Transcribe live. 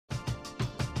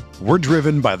We're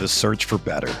driven by the search for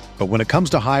better. But when it comes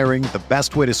to hiring, the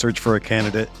best way to search for a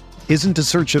candidate isn't to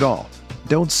search at all.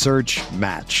 Don't search,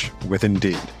 match with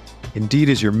Indeed. Indeed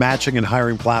is your matching and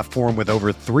hiring platform with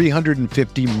over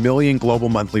 350 million global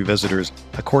monthly visitors,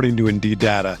 according to Indeed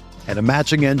data, and a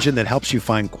matching engine that helps you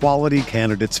find quality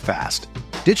candidates fast.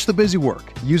 Ditch the busy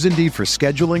work. Use Indeed for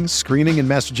scheduling, screening, and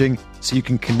messaging so you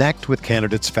can connect with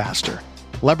candidates faster.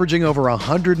 Leveraging over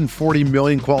 140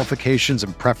 million qualifications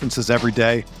and preferences every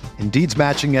day, Indeed's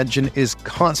matching engine is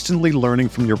constantly learning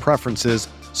from your preferences,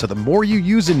 so the more you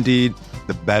use Indeed,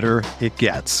 the better it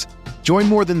gets. Join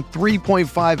more than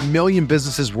 3.5 million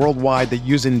businesses worldwide that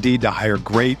use Indeed to hire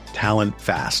great talent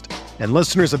fast. And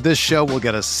listeners of this show will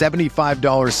get a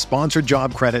 $75 sponsored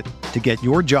job credit to get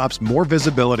your jobs more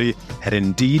visibility at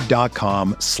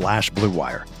Indeed.com/Blue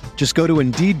Wire. Just go to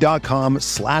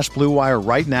Indeed.com/Blue Wire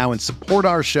right now and support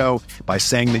our show by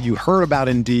saying that you heard about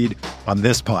Indeed on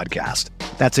this podcast.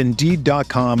 That's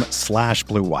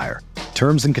Indeed.com/Blue Wire.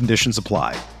 Terms and conditions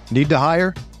apply. Need to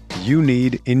hire? You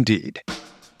need Indeed.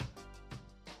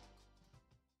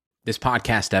 This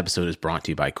podcast episode is brought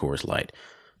to you by Coors Light.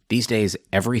 These days,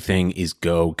 everything is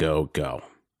go, go, go.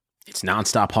 It's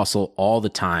nonstop hustle all the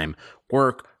time.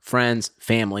 Work, friends,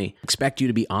 family expect you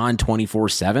to be on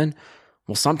 24/7.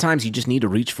 Well, sometimes you just need to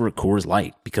reach for a Coors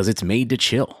Light because it's made to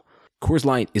chill. Coors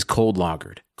Light is cold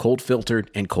lagered, cold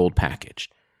filtered, and cold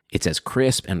packaged. It's as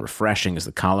crisp and refreshing as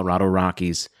the Colorado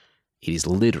Rockies. It is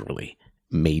literally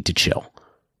made to chill.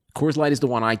 Coors Light is the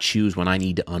one I choose when I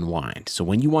need to unwind. So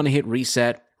when you want to hit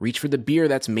reset, reach for the beer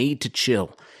that's made to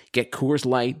chill. Get Coors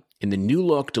Light in the new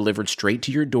look delivered straight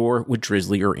to your door with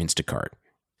Drizzly or Instacart.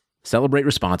 Celebrate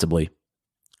responsibly.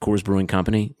 Coors Brewing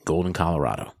Company, Golden,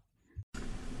 Colorado.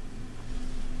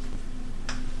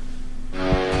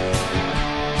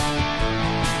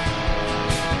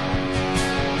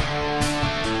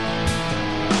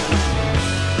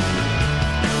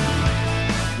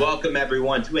 Welcome,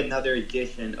 everyone, to another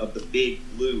edition of the Big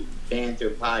Blue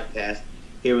Banter Podcast.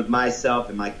 Here with myself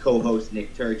and my co-host,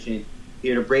 Nick Turchin.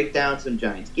 Here to break down some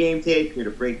Giants game tape. Here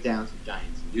to break down some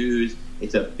Giants news.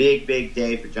 It's a big, big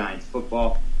day for Giants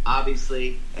football.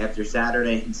 Obviously, after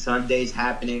Saturday and Sunday's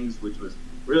happenings, which was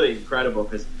really incredible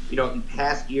because, in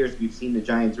past years, we've seen the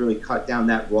Giants really cut down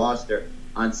that roster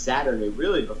on Saturday,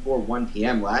 really before 1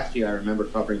 p.m. Last year, I remember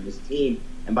covering this team.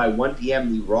 And by 1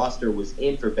 p.m., the roster was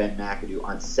in for Ben McAdoo.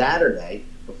 On Saturday,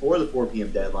 before the 4 p.m.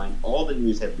 deadline, all the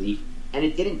news had leaked, and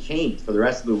it didn't change for the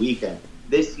rest of the weekend.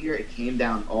 This year, it came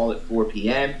down all at 4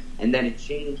 p.m., and then it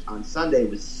changed on Sunday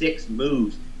with 6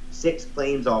 moves, 6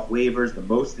 claims off waivers, the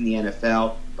most in the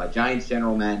NFL, by Giants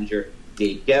general manager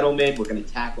Dave Gettleman. We're going to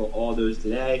tackle all those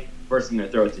today. First, I'm going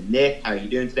to throw it to Nick. How are you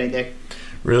doing today, Nick?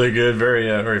 Really good.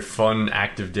 Very fun,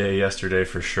 active day yesterday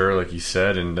for sure, like you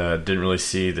said, and didn't really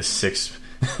see the 6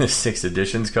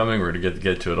 editions coming. We're going to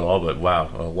get to it all, but wow,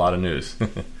 a lot of news.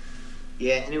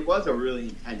 Yeah, and it was a really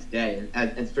intense day.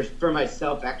 And for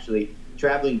myself, actually,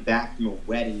 traveling back from a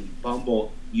wedding in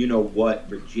Bumble,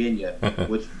 Virginia,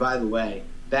 which, by the way,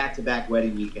 back-to-back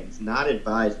wedding weekends, not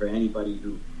advised for anybody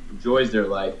who enjoys their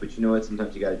life, but you know what?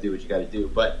 Sometimes you got to do what you got to do.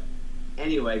 But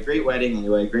anyway, great wedding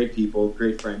anyway, great people,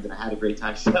 great friends, and I had a great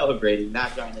time celebrating,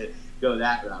 not trying to go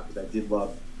that route because I did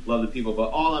love the people.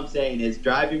 But all I'm saying is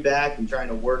driving back and trying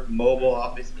to work mobile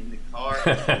office in the car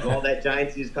with all that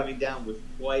Giants news coming down was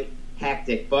quite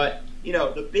hectic. But,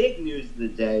 the big news of the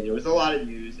day, there was a lot of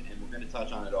news, and we're going to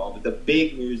touch on it all, but the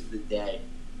big news of the day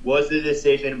was the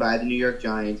decision by the New York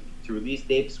Giants to release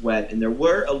Davis Webb. And there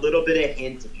were a little bit of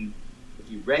hints if you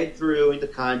read through into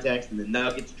context, and the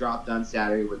Nuggets dropped on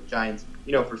Saturday where the Giants,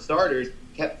 for starters,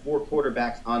 kept 4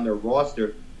 quarterbacks on their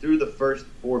roster through the first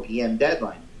 4 p.m.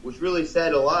 deadline, which really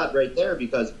said a lot right there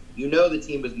because the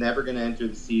team was never going to enter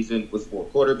the season with 4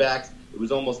 quarterbacks. It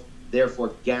was almost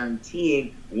therefore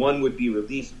guaranteeing one would be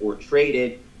released or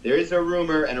traded. There's a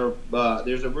rumor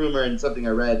and something I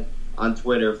read on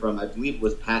Twitter from, I believe it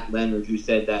was Pat Leonard, who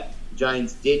said that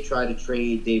Giants did try to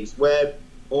trade Davis Webb,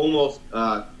 almost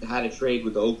had a trade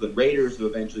with the Oakland Raiders, who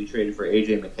eventually traded for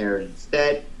A.J. McCarron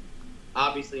instead.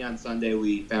 Obviously, on Sunday,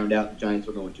 we found out the Giants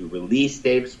were going to release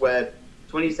Davis Webb,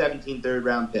 2017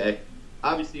 third-round pick.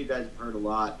 Obviously, you guys have heard a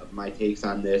lot of my takes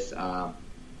on this,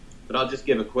 but I'll just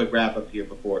give a quick wrap-up here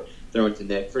before throwing to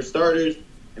Nick. For starters,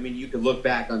 you can look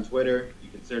back on Twitter. You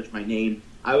can search my name.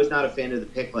 I was not a fan of the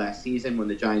pick last season when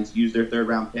the Giants used their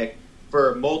third-round pick.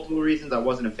 For multiple reasons, I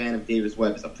wasn't a fan of Davis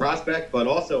Webb as a prospect, but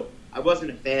also I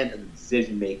wasn't a fan of the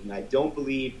decision-making. I don't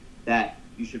believe that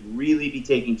you should really be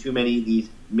taking too many of these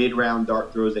mid-round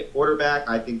dart throws at quarterback.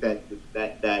 I think that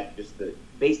just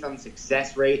based on the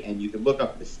success rate, and you can look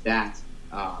up the stats,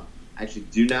 I actually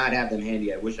do not have them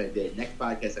handy. I wish I did. Next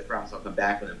podcast, I promise I'll come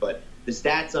back with them. But the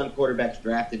stats on quarterbacks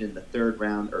drafted in the third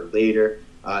round or later,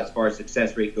 as far as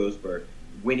success rate goes for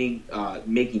winning,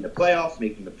 making the playoffs,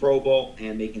 making the Pro Bowl,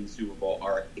 and making the Super Bowl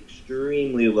are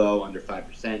extremely low, under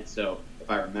 5%. So if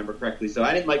I remember correctly. So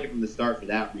I didn't like it from the start for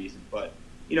that reason. But,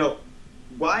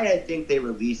 why I think they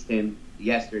released him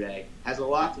yesterday has a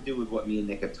lot to do with what me and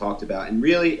Nick have talked about. And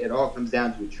really, it all comes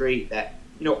down to a trait that,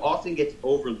 often gets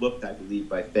overlooked, I believe,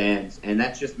 by fans. And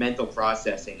that's just mental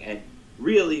processing. And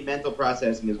really, mental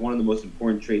processing is one of the most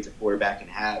important traits a quarterback can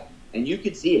have. And you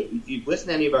could see it. If you've listened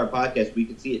to any of our podcasts, we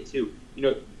could see it too.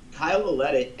 Kyle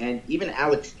Lauletta and even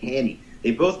Alex Tanney,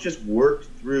 they both just work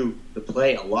through the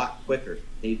play a lot quicker.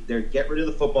 They get rid of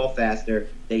the football faster.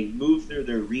 They move through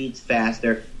their reads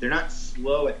faster. They're not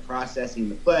slow at processing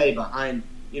the play behind,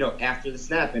 after the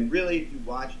snap. And really, if you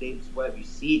watch Davis Webb,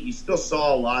 you still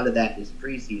saw a lot of that this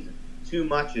preseason. Too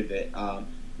much of it.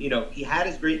 He had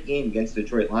his great game against the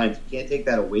Detroit Lions. You can't take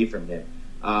that away from him.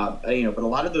 But a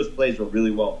lot of those plays were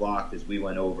really well blocked, as we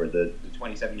went over. The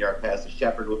 27-yard pass to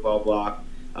Shepard was well blocked.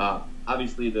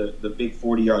 Obviously, the big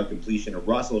 40-yard completion to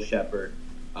Russell Shepard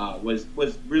was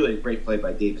really a great play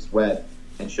by Davis Webb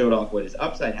and showed off what his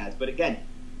upside has. But again,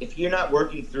 if you're not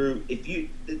working through,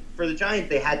 for the Giants,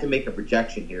 they had to make a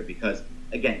projection here because,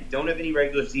 again, don't have any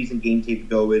regular season game tape to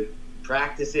go with.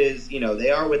 Practices,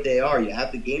 they are what they are. You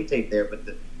have the game tape there, but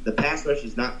the pass rush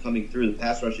is not coming through. The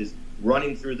pass rush is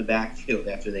running through the backfield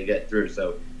after they get through.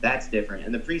 So that's different.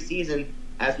 And the preseason,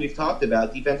 as we've talked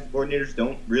about, defensive coordinators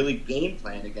don't really game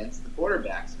plan against the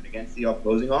quarterbacks and against the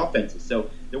opposing offenses. So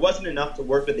there wasn't enough to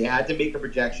work with. They had to make a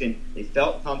projection. They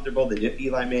felt comfortable that if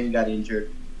Eli Manning got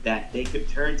injured, that they could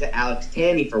turn to Alex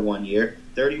Tanney for 1 year.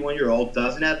 31-year-old,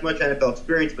 doesn't have much NFL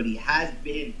experience, but he has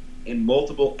been in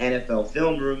multiple NFL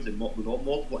film rooms and with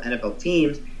multiple NFL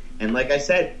teams. And like I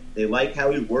said, they like how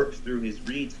he works through his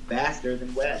reads faster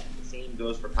than Webb. The same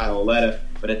goes for Kyle Lauletta,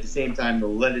 but at the same time, the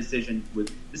Lauletta decision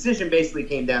basically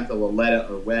came down to Lauletta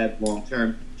or Webb long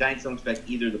term. Giants don't expect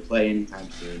either to play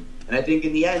anytime soon. And I think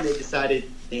in the end, they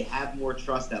decided they have more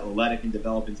trust that Lauletta can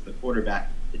develop into the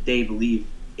quarterback that they believe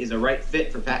is a right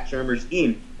fit for Pat Shurmur's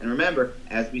scheme. And remember,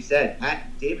 as we said,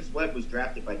 Davis Webb was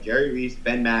drafted by Jerry Reese,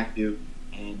 Ben McAdoo,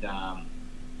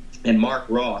 and Mark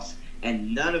Ross,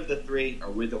 and none of the three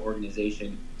are with the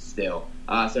organization still.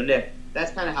 So Nick,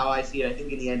 that's kind of how I see it. I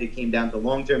think in the end it came down to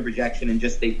long-term projection and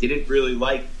just they didn't really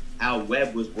like how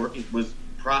Webb was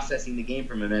processing the game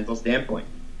from a mental standpoint.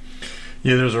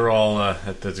 Yeah, those are all.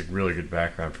 That's a really good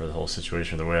background for the whole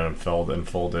situation, the way it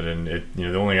unfolded, and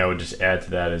the only thing I would just add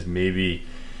to that is maybe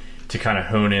to kind of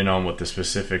hone in on what the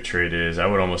specific trait is. I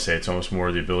would almost say it's almost more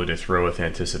the ability to throw with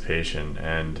anticipation.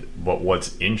 And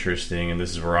what's interesting, and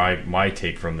this is where my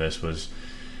take from this was,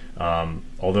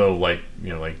 although like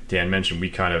Dan mentioned, we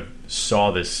kind of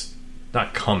saw this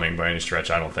not coming by any stretch,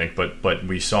 I don't think, but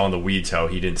we saw in the weeds how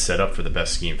he didn't set up for the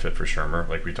best scheme fit for Shurmur,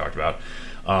 like we talked about.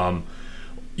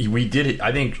 We did it.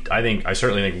 I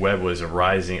certainly think Webb was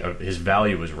his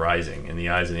value was rising in the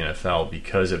eyes of the NFL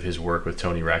because of his work with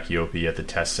Tony Racciopi at the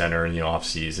test center in the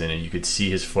offseason, and you could see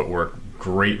his footwork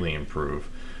greatly improve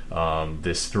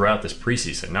throughout this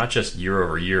preseason, not just year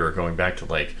over year or going back to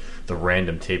like the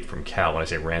random tape from Cal. When I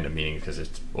say random, meaning because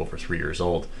it's over 3 years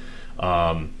old.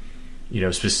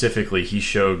 Specifically, he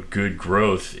showed good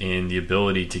growth in the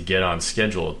ability to get on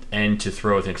schedule and to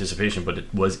throw with anticipation, but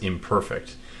it was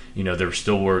imperfect. There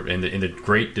still were in the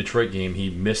great Detroit game, he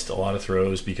missed a lot of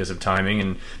throws because of timing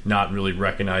and not really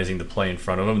recognizing the play in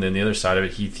front of him. And then the other side of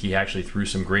it, he actually threw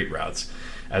some great routes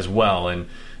as well. And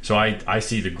so I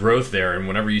see the growth there. And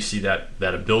whenever you see that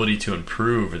ability to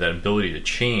improve or that ability to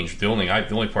change, the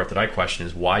only part that I question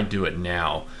is why do it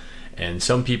now? And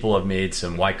some people have made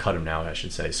why cut him now, I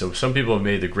should say. So some people have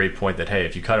made the great point that, hey,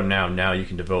 if you cut him now you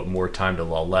can devote more time to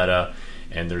Lauletta.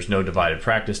 And there's no divided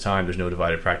practice time. There's no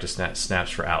divided practice snaps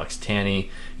for Alex Tanney.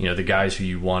 The guys who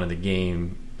you want in the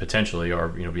game potentially are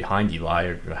behind Eli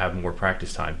or have more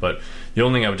practice time. But the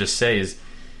only thing I would just say is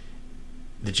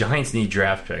the Giants need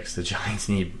draft picks. The Giants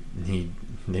need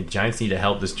to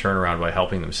help this turnaround by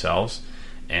helping themselves.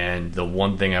 And the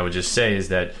one thing I would just say is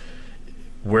that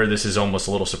where this is almost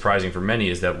a little surprising for many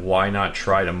is that why not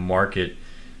try to market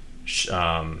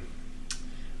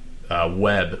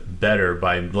Webb better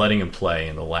by letting him play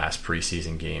in the last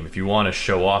preseason game. If you want to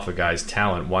show off a guy's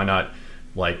talent, why not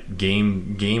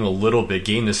game a little bit,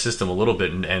 game the system a little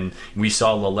bit? And we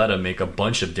saw Lauletta make a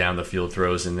bunch of down the field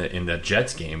throws in the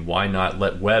Jets game. Why not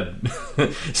let Webb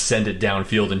send it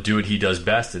downfield and do what he does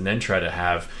best, and then try to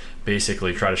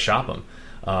shop him?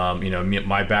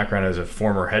 My background as a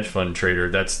former hedge fund trader,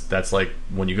 that's like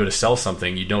when you go to sell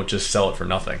something, you don't just sell it for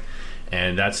nothing.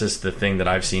 And that's just the thing that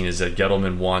I've seen, is that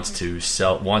Gettleman wants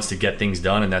to get things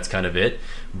done, and that's kind of it.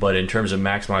 But in terms of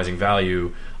maximizing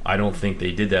value, I don't think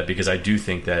they did that, because I do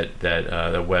think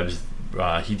that Webb's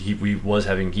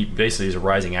he basically is a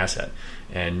rising asset,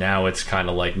 and now it's kind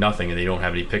of like nothing, and they don't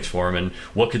have any picks for him. And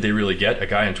what could they really get? A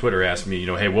guy on Twitter asked me,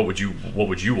 hey, what would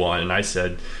you want? And I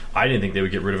said I didn't think they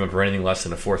would get rid of him for anything less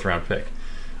than a 4th round pick.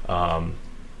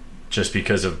 Just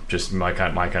because of just my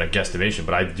kind of guesstimation,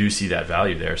 but I do see that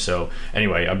value there. So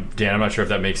anyway, Dan, I'm not sure if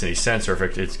that makes any sense, or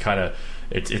if it's kind of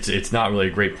it's not really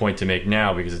a great point to make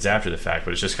now because it's after the fact.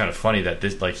 But it's just kind of funny that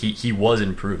this, like, he was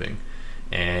improving,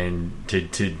 and to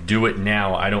do it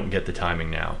now, I don't get the timing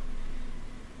now.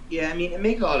 Yeah, I mean, it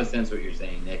makes a lot of sense what you're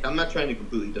saying, Nick. I'm not trying to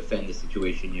completely defend the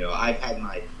situation. I've had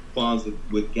my qualms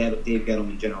with Dave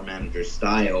Gettleman, general manager's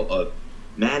style of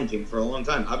managing for a long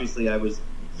time. Obviously, I was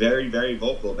very, very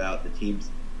vocal about the team's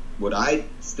what I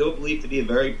still believe to be a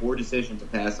very poor decision to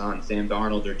pass on Sam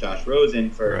Darnold or Josh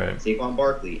Rosen for Saquon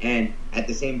Barkley. And at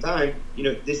the same time,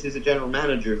 this is a general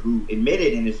manager who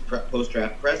admitted in his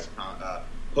post-draft press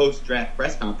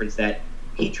conference that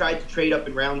he tried to trade up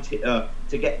in round to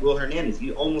get Will Hernandez.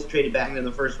 He almost traded back into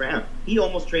the first round. He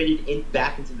almost traded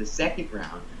back into the second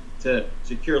round to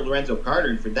secure Lorenzo Carter.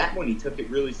 And for that one, he took it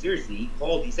really seriously.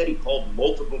 He said he called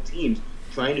multiple teams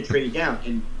trying to trade down.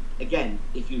 And again,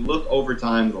 if you look over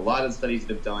time, with a lot of the studies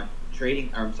that have done, trading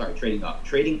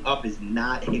up is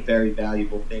not a very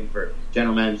valuable thing for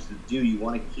general managers to do. You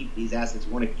want to keep these assets.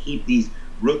 You want to keep these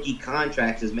rookie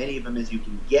contracts, as many of them as you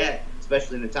can get,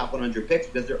 especially in the top 100 picks,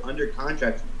 because they're under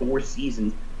contract for 4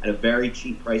 seasons at a very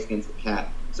cheap price against the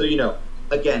cap. So,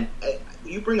 again,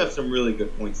 you bring up some really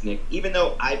good points, Nick. Even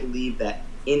though I believe that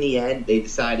in the end they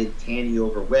decided Tanny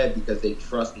over Webb because they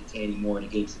trusted Tanny more in a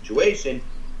game situation,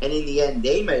 and in the end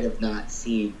they might have not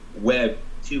seen Webb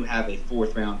to have a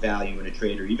 4th round value in a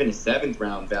trade, or even a 7th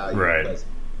round value,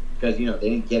 because they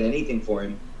didn't get anything for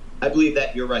him. I believe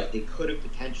that you're right. They could have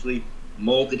potentially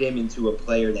molded him into a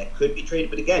player that could be traded.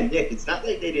 But again, Nick, it's not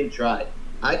like they didn't try.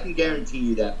 I can guarantee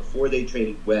you that before they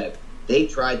traded Webb, they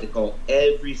tried to call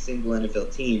every single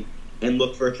NFL team and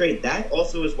look for a trade. That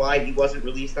also is why he wasn't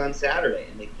released on Saturday,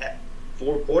 and they kept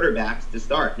 4 quarterbacks to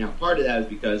start. Now, part of that is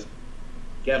because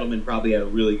Gettleman probably had a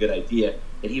really good idea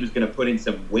that he was going to put in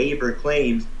some waiver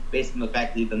claims based on the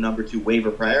fact that he had the number 2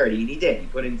 waiver priority, and he did. He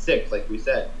put in 6, like we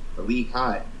said, the league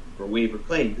high for waiver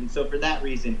claims. And so for that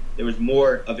reason, there was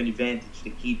more of an advantage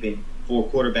to keeping 4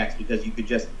 quarterbacks, because you could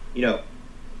just,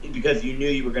 because you knew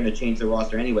you were going to change the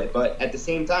roster anyway. But at the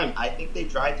same time, I think they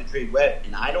tried to trade Webb,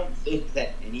 and I don't think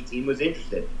that any team was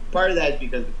interested. Part of that is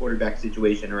because the quarterback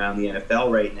situation around the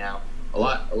NFL right now, a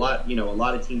lot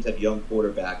of teams have young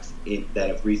quarterbacks that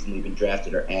have recently been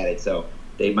drafted or added, so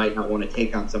they might not want to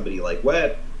take on somebody like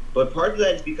Webb. But part of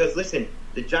that is because, listen,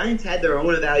 the Giants had their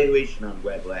own evaluation on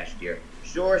Webb last year.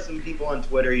 Sure, some people on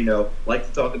Twitter, like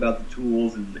to talk about the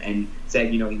tools and said,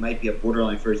 he might be a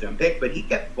borderline 1st round pick, but he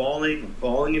kept falling and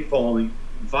falling and falling.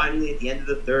 And finally, at the end of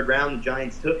the 3rd round, the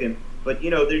Giants took him. But,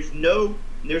 there's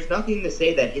nothing to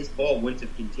say that his fall wouldn't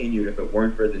have continued if it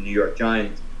weren't for the New York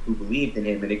Giants, who believed in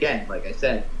him. And again, like I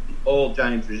said, the old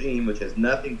Giants regime, which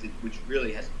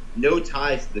really has no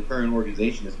ties to the current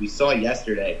organization, as we saw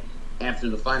yesterday after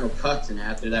the final cuts and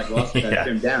after that roster got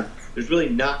trimmed down. There's really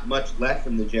not much left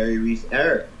from the Jerry Reese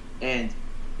era. And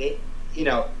they,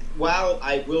 while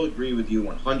I will agree with you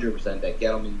 100% that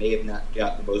Gettleman may have not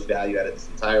got the most value out of this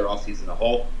entire offseason as a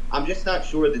whole, I'm just not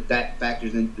sure that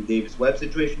factors into the Davis Webb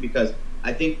situation, because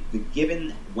I think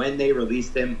given when they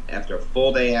released him after a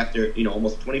full day after,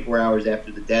 almost 24 hours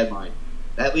after the deadline,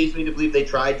 that leads me to believe they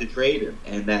tried to trade him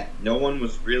and that no one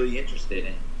was really interested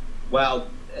in. While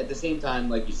at the same time,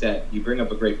 like you said, you bring up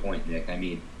a great point, Nick. I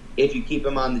mean, if you keep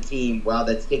him on the team, while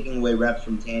that's taking away reps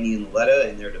from Tanny and Letta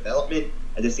and their development,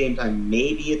 at the same time,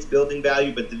 maybe it's building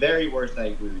value. But the very worst, I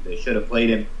agree with. They should have played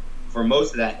him for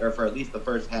most of that, or for at least the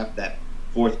first half of that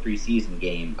 4th preseason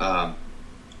game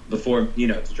before,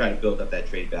 to try to build up that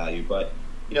trade value. But,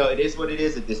 it is what it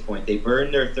is at this point. They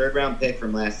burned their 3rd round pick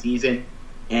from last season,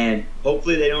 and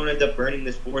hopefully they don't end up burning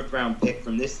this 4th round pick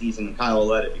from this season in Kyle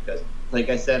Letta, because, like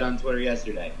I said on Twitter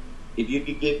yesterday, if you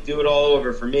could do it all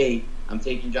over for me, I'm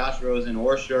taking Josh Rosen,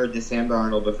 or sure, this Sam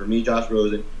Darnold, but for me, Josh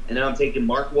Rosen. And then I'm taking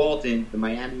Mark Walton, the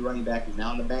Miami running back who's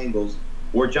now in the Bengals,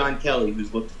 or John Kelly,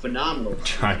 who's looked phenomenal.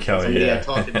 John Kelly, somebody I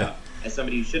talked about as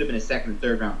somebody who should have been a 2nd and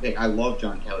 3rd round pick. I love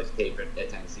John Kelly's tape at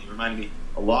Tennessee. He reminded me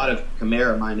a lot of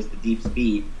Kamara minus the deep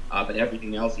speed, but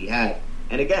everything else he had.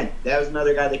 And again, that was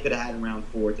another guy they could have had in round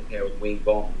 4 to pair with Wayne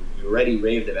Ballman, who we already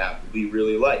raved about, who we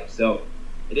really like. So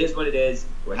it is what it is.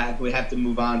 We have to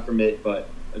move on from it, but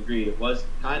agreed. It was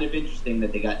kind of interesting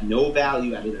that they got no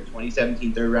value out of their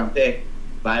 2017 third-round pick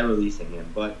by releasing him.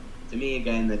 But to me,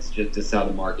 again, that's just how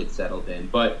the market settled in.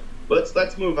 But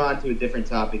let's move on to a different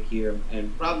topic here,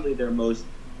 and probably their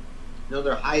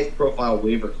highest profile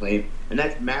waiver claim, and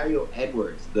that's Mario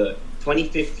Edwards, the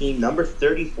 2015 number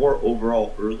 34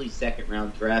 overall early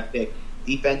second-round draft pick,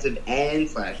 defensive end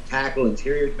 / tackle,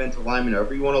 interior defensive lineman,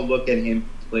 however you want to look at him.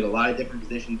 He's played a lot of different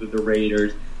positions with the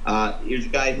Raiders. Here's a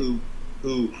guy who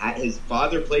his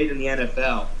father played in the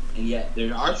NFL, and yet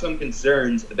there are some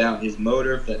concerns about his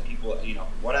motor that people, from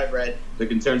what I've read, the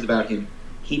concerns about him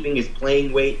keeping his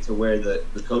playing weight to where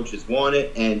the coaches want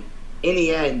it. And in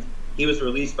the end, he was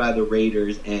released by the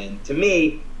Raiders. And to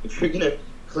me, if you're going to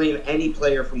claim any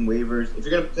player from waivers, if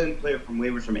you're going to claim a player from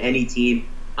waivers from any team,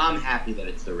 I'm happy that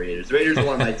it's the Raiders. The Raiders are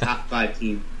one of my top 5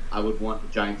 teams I would want the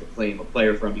Giants to claim a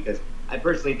player from, because I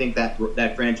personally think that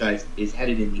franchise is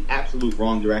headed in the absolute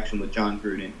wrong direction with John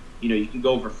Gruden. You can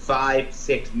go over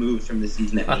 5-6 moves from the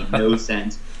season that made no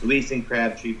sense. Releasing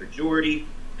Crabtree for Jordy,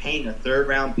 paying a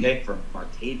third-round pick for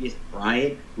Martavis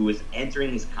Bryant, who was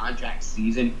entering his contract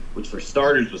season, which for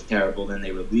starters was terrible. Then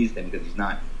they released him because he's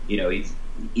not,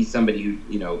 he's somebody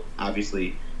who,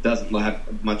 obviously doesn't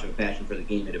have much of a passion for the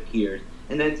game, it appears.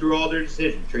 And then through all their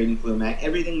decisions, trading Khalil Mack,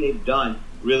 everything they've done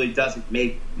really doesn't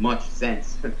make much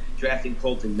sense. Drafting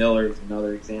Colton Miller is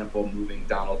another example, moving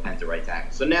Donald Penn to right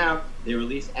tackle. So now they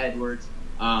release Edwards,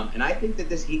 and I think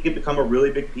that he could become a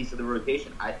really big piece of the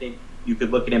rotation. I think you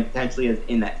could look at him potentially as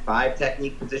in that 5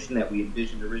 technique position that we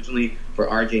envisioned originally for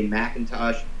R.J.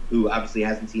 McIntosh, who obviously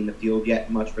hasn't seen the field yet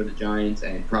much for the Giants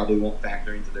and probably won't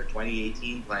factor into their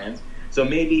 2018 plans. So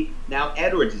maybe now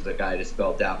Edwards is the guy to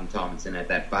spell Dalvin Tomlinson at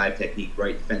that 5 technique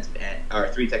right defensive end, or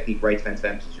 3 technique right defensive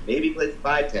end position. Maybe he plays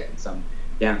 5 tech in some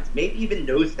downs. Maybe even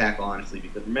nose tackle, honestly,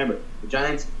 because remember, the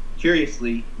Giants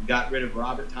curiously got rid of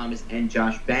Robert Thomas and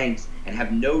Josh Banks and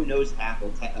have no nose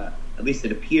tackle, at least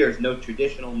it appears, no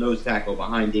traditional nose tackle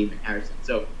behind Damon Harrison.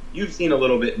 So you've seen a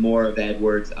little bit more of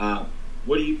Edwards.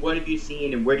 What have you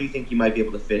seen, and where do you think you might be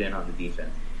able to fit in on the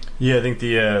defense? Yeah, I think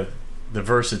the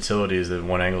versatility is the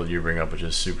one angle that you bring up, which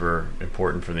is super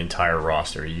important for the entire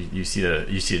roster. You see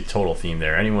a total theme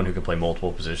there. Anyone who can play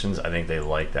multiple positions, I think they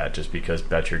like that, just because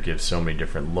Betcher gives so many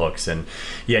different looks. And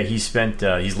yeah, he's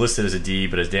listed as a D,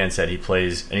 but as Dan said, he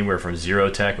plays anywhere from 0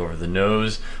 tech over the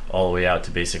nose all the way out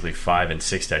to basically 5 and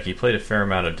 6 tech. He played a fair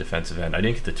amount of defensive end. I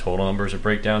didn't get the total numbers or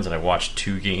breakdowns, and I watched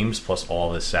 2 games plus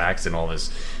all his sacks and all his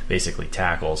basically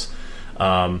tackles.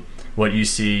 What you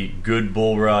see, good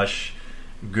bull rush,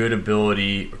 good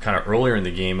ability kind of earlier in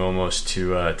the game almost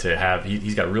to have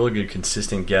he's got really good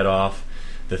consistent get off.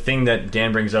 The thing that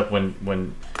Dan brings up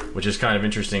when which is kind of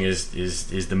interesting is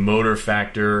the motor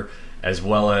factor, as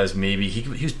well as maybe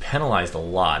he was penalized a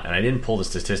lot, and I didn't pull the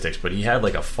statistics, but he had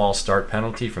like a false start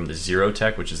penalty from the 0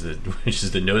 tech, which is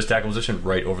the nose tackle position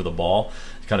right over the ball.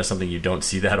 It's kind of something you don't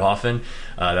see that often.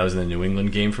 That was in the New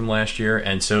England game from last year,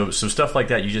 and so stuff like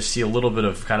that, you just see a little bit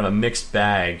of kind of a mixed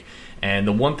bag. And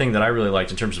the one thing that I really liked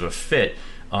in terms of a fit,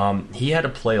 he had to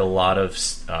play a lot of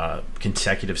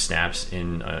consecutive snaps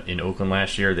in Oakland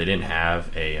last year. They didn't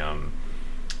have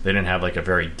like a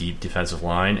very deep defensive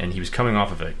line, and he was coming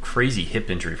off of a crazy hip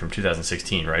injury from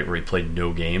 2016, right, where he played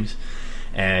no games.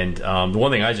 And the one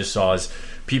thing I just saw is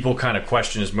people kind of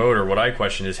question his motor. What I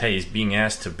question is, hey, he's being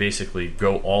asked to basically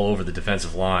go all over the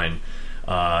defensive line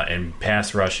and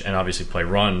pass rush and obviously play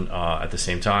run at the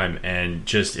same time, and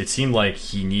just it seemed like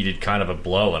he needed kind of a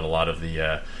blow at a lot of the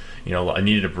I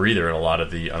needed a breather in a lot of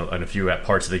the in a few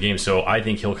parts of the game. So I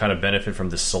think he'll kind of benefit from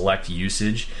the select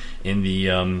usage in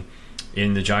the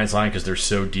Giants line, because they're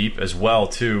so deep as well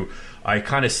too. I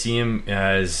kind of see him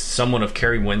as someone of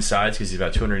Kerry Wynn's size, because he's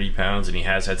about 280 pounds, and he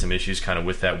has had some issues kind of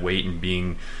with that weight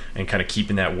and kind of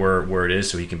keeping that where it is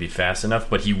so he can be fast enough.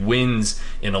 But he wins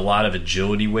in a lot of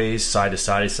agility ways, side to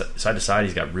side.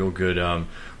 He's got real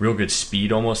good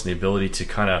speed almost, and the ability to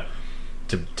kind of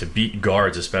to beat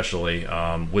guards, especially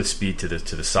with speed to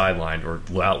the sideline, or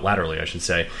laterally, I should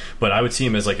say. But I would see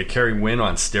him as like a Kerry Wynn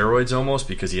on steroids almost,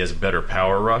 because he has a better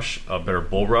power rush, a better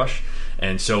bull rush.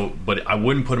 And so, but I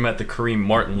wouldn't put him at the Kareem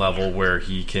Martin level where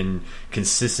he can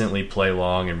consistently play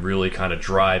long and really kind of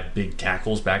drive big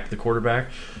tackles back to the quarterback.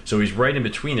 So he's right in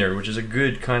between there, which is a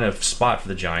good kind of spot for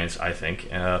the Giants, I think,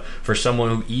 for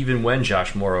someone who, even when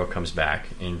Josh Morrow comes back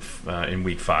in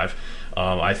Week 5,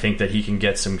 I think that he can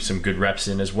get some good reps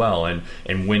in as well,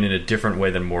 and win in a different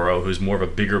way than Morrow, who's more of a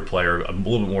bigger player, a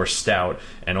little bit more stout,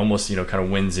 and almost kind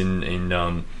of wins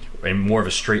in in more of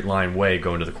a straight line way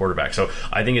going to the quarterback. So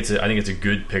I think it's a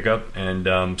good pickup,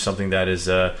 and something that is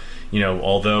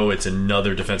although it's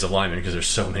another defensive lineman, because there's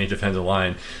so many defensive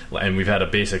line, and we've had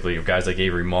basically guys like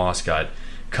Avery Moss got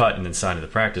cut and then signed to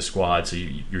the practice squad, so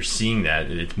you're seeing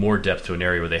that it's more depth to an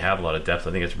area where they have a lot of depth.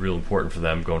 I think it's real important for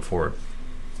them going forward.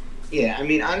 Yeah, I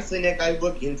mean, honestly, Nick, I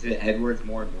look into Edwards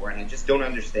more and more, and I just don't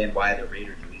understand why the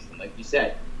Raiders released him. Like you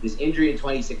said, this injury in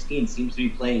 2016 seems to be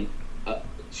playing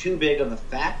too big of a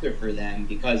factor for them,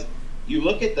 because you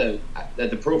look at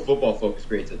the Pro Football Focus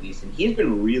grades at least, and he's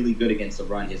been really good against the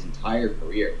run his entire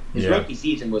career. His rookie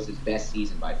season was his best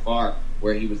season by far,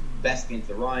 where he was best against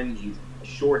the run. He's a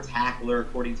sure tackler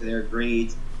according to their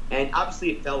grades, and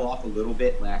obviously it fell off a little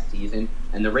bit last season,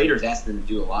 and the Raiders asked him to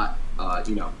do a lot,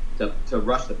 to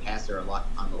rush the passer a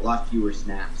lot fewer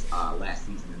snaps last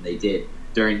season than they did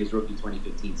during his rookie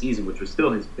 2015 season, which was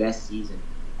still his best season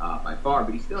by far,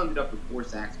 but he still ended up with 4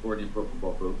 sacks scored in Pro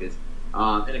Football Focus,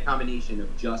 and a combination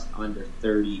of just under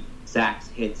 30 sacks,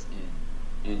 hits,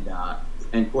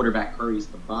 and quarterback hurries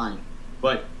combined.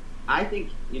 But I think,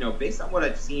 based on what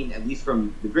I've seen, at least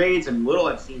from the grades and little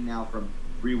I've seen now from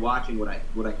rewatching what I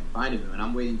can find of him, and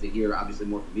I'm waiting to hear obviously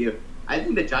more from you, I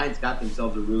think the Giants got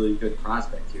themselves a really good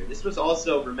prospect here. This was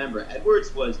also, remember,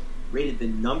 Edwards was rated the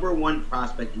 #1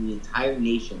 prospect in the entire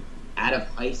nation out of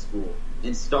high school,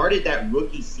 and started that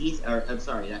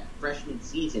that freshman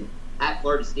season at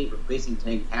Florida State, replacing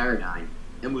Tank Carradine,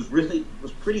 and was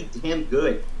pretty damn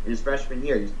good in his freshman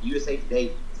year. He was USA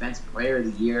Today Defensive Player of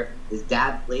the Year. His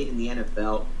dad played in the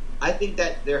NFL. I think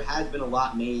that there has been a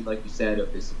lot made, like you said,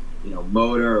 of this,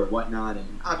 motor or whatnot,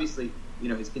 and obviously,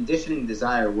 his conditioning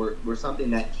desire were something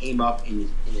that came up in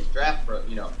his draft,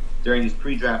 during his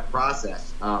pre-draft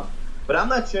process. But I'm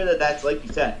not sure that that's, like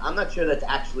you said, I'm not sure that's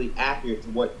actually accurate to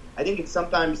what I think. It's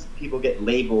sometimes people get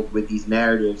labeled with these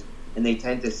narratives, and they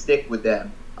tend to stick with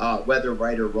them, whether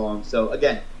right or wrong. So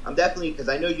again, I'm definitely, because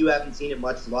I know you haven't seen it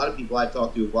much. A lot of people I've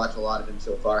talked to have watched a lot of him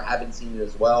so far, haven't seen it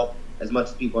as well as much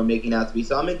as people are making out to be.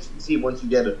 So I'm interested to see, once you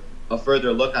get a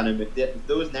further look on him, if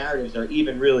those narratives are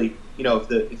even really,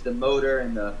 if the motor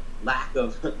and the lack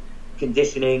of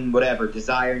conditioning, whatever,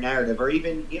 desire narrative are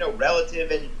even,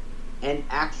 relative and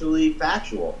actually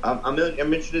factual. I'm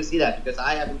interested to see that, because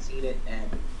I haven't seen it, and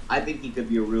I think he could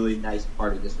be a really nice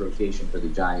part of this rotation for the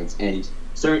Giants, and he's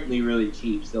certainly really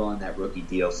cheap, still on that rookie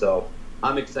deal. So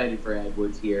I'm excited for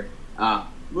Edwards here.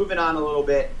 Moving on a little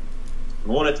bit, I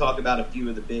want to talk about a few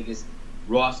of the biggest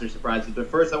roster surprises, but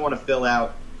first I want to fill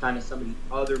out kind of some of the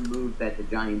other moves that the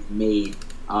Giants made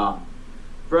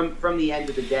from the end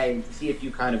of the day, and to see if you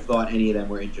kind of thought any of them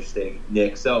were interesting,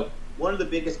 Nick. So one of the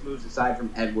biggest moves, aside from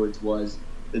Edwards, was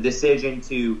the decision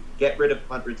to get rid of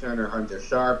punt returner Hunter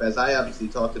Sharp. As I obviously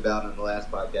talked about on the last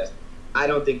podcast, I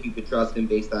don't think you could trust him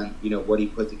based on, what he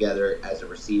put together as a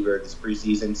receiver this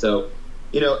preseason. So,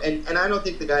 and I don't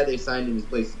think the guy they signed in his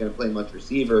place is going to play much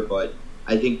receiver, but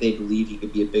I think they believe he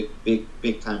could be a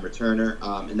big time returner.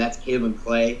 And that's Kalen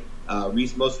Clay,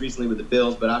 most recently with the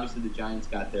Bills, but obviously the Giants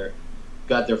got their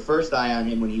first eye on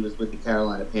him when he was with the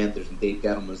Carolina Panthers and Dave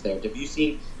Gettleman was there. Do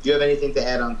you have anything to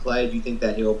add on Clay? Do you think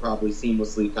that he'll probably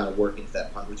seamlessly kind of work into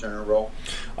that punt returner role?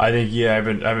 I think, I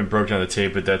haven't broken down the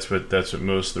tape, but that's what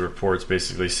most of the reports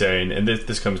basically say. And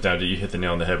this comes down to, you hit the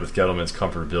nail on the head with Gettleman's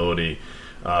comfortability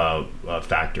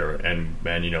factor, and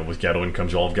with Gettleman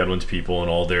comes all of Gettleman's people and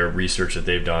all their research that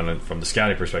they've done from the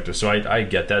scouting perspective. So I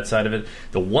get that side of it.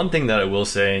 The one thing that I will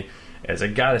say is I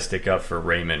got to stick up for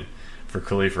Raymond. For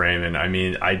Khalif Raymond, I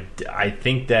mean, I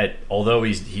think that although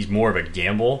he's more of a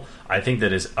gamble, I think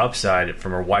that his upside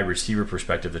from a wide receiver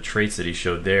perspective, the traits that he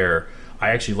showed there, I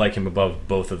actually like him above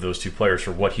both of those two players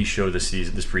for what he showed this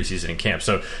preseason in camp.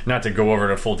 So not to go over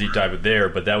in a full deep dive there,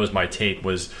 but that was my take,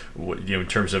 was in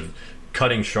terms of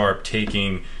cutting Sharp,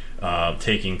 taking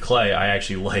Clay, I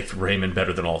actually liked Raymond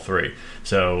better than all three.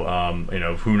 So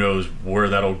who knows where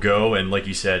that'll go. And like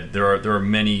you said, there are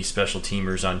many special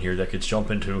teamers on here that could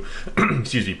jump into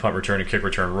punt return and kick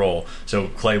return role. So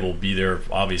Clay will be there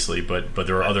obviously, but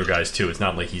there are other guys too. It's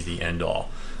not like he's the end all.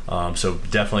 So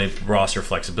definitely roster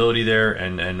flexibility there,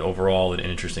 and overall an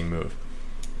interesting move.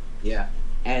 Yeah,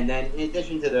 and then in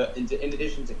addition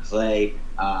to Clay,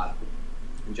 the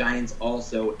Giants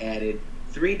also added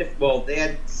they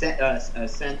had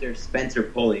center Spencer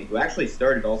Pulley, who actually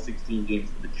started all 16 games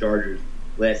for the Chargers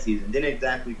last season. Didn't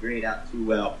exactly grade out too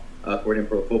well according to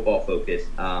Pro Football Focus,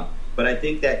 but I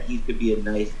think that he could be a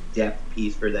nice depth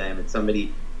piece for them, and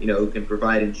somebody who can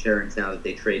provide insurance now that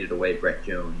they traded away Brett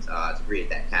Jones to create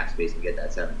that cap space and get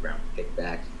that 7th round pick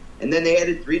back. And then they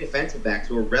added 3 defensive backs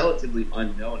who are relatively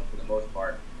unknown for the most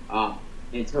part.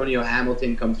 Antonio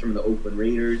Hamilton comes from the Oakland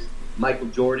Raiders. Michael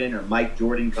Jordan or Mike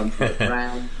Jordan comes to the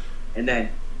Browns. And then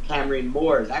Cameron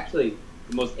Moore is actually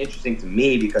the most interesting to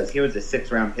me because he was a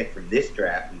 6th-round pick from this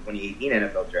draft, in 2018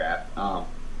 NFL draft.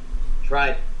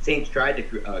 Saints tried to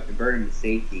convert him to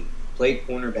safety, played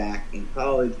cornerback in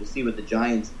college. We'll see what the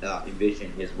Giants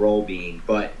envision his role being.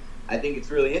 But I think it's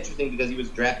really interesting because he was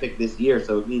a draft pick this year,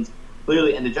 so it means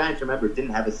clearly, and the Giants, remember, didn't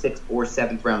have a 6th or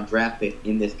 7th-round draft pick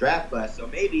in this draft class, so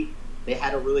maybe they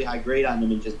had a really high grade on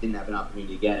him and just didn't have an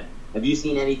opportunity to get him. Have you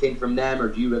seen anything from them, or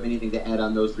do you have anything to add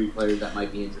on those 3 players that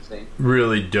might be interesting?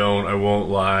 Really don't. I won't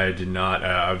lie. I did not.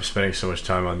 I was spending so much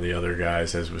time on the other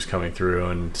guys as it was coming through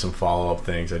and some follow-up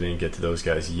things. I didn't get to those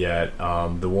guys yet.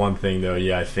 The one thing, though,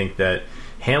 I think that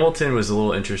Hamilton was a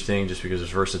little interesting just because of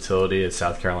his versatility at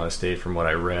South Carolina State from what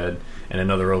I read, and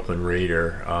another Oakland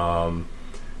Raider.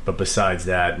 But besides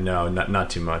that, no, not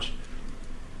too much.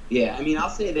 Yeah, I mean, I'll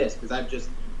say this because I've just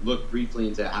looked briefly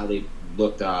into how they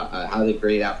looked, how they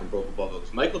graded out from Pro Football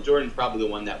Focus. Mike Jordan's probably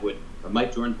the one that would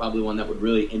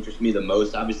really interest me the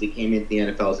most. Obviously, came into the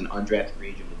NFL as an undrafted free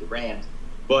agent with the Rams,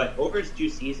 but over his 2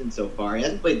 seasons so far, he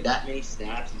hasn't played that many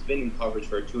snaps. He's been in coverage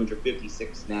for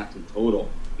 256 snaps in total,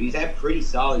 but he's had pretty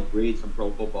solid grades from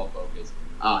Pro Football Focus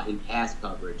in pass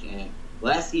coverage. And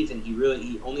last season,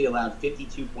 he only allowed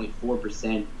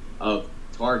 52.4% of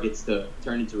targets to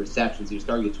turn into receptions. He was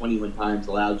targeted 21 times,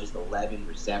 allowed just 11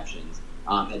 receptions,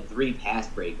 had 3 pass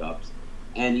breakups.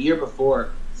 And the year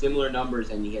before, similar numbers,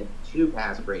 and he had 2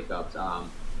 pass breakups.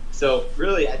 So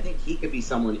really, I think he could be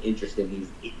someone interested.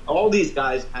 All these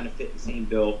guys kind of fit the same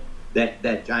bill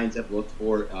that Giants have looked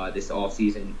for this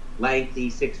offseason. Lengthy,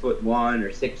 6'1"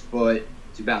 or 6 foot,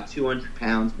 to about 200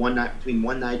 pounds, between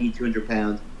 190 and 200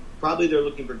 pounds. Probably they're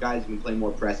looking for guys who can play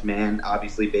more press man,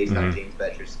 obviously based on James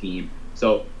Bettcher's scheme.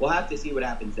 So we'll have to see what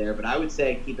happens there. But I would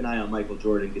say keep an eye on Michael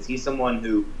Jordan because he's someone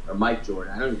who, or Mike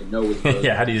Jordan, I don't even know what he goes.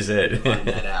 Yeah, how do you say it? Find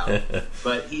that out.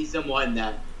 But he's someone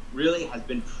that really has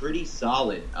been pretty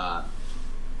solid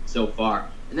so far.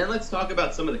 And then let's talk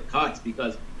about some of the cuts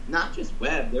because not just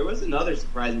Webb. There was another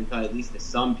surprising cut, at least to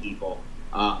some people.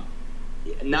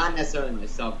 Not necessarily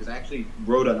myself, because I actually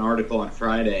wrote an article on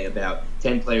Friday about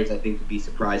 10 players I think could be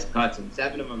surprise cuts, and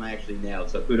 7 of them I actually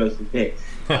nailed, so kudos to me.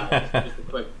 Just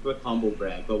a quick humble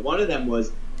brag. But one of them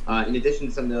was, in addition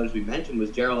to some of the others we mentioned,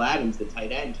 was Gerald Adams, the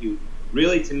tight end, who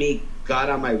really, to me, got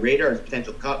on my radar as a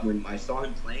potential cut when I saw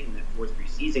him playing in that 4th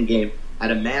preseason game, had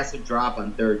a massive drop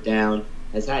on 3rd down,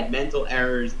 has had mental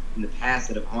errors in the past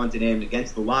that have haunted him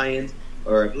against the Lions,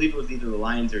 or I believe it was either the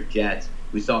Lions or Jets.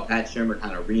 We saw Pat Shurmur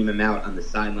kind of ream him out on the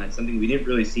sideline, something we didn't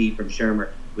really see from Shurmur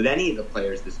with any of the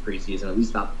players this preseason, at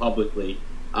least not publicly.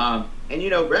 And,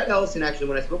 Rhett Ellison, actually,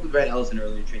 when I spoke with Rhett Ellison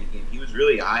earlier in training camp, he was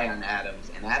really high on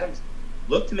Adams. And Adams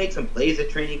looked to make some plays at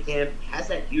training camp, has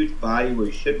that huge body where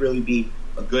he should really be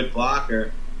a good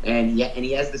blocker, and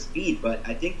he has the speed. But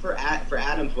I think for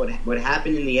Adams, what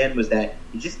happened in the end was that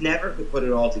he just never could put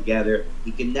it all together.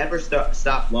 He can never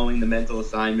stop blowing the mental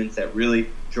assignments that really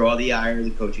draw the ire of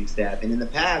the coaching staff. And in the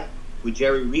past, with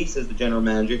Jerry Reese as the general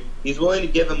manager, he's willing to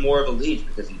give him more of a leash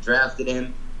because he drafted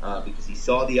him, because he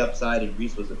saw the upside, and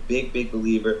Reese was a big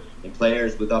believer in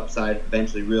players with upside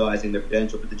eventually realizing their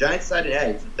potential. But the Giants decided,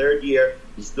 hey, it's the 3rd year,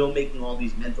 he's still making all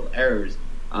these mental errors.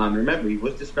 Remember, he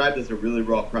was described as a really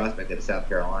raw prospect at South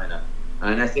Carolina.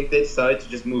 And I think they decided to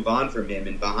just move on from him.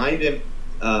 And behind him,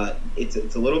 it's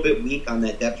a little bit weak on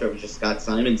that depth chart with just Scott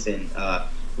Simonson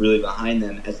really behind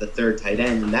them as the 3rd tight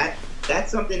end. And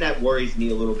that's something that worries me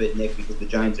a little bit, Nick, because the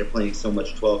Giants are playing so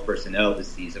much 12 personnel this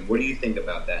season. What do you think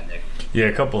about that, Nick? Yeah,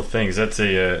 a couple of things. That's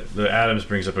the Adams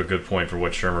brings up a good point for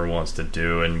what Shurmur wants to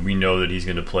do, and we know that he's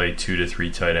going to play 2 to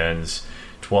 3 tight ends,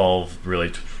 12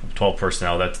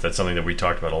 personnel. That's something that we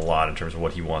talked about a lot in terms of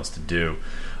what he wants to do.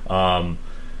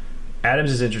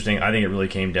 Adams is interesting. I think it really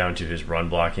came down to his run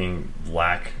blocking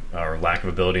lack of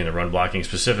ability in the run blocking,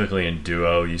 specifically in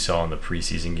duo. You saw in the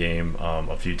preseason game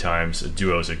a few times.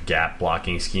 Duo is a gap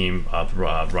blocking scheme of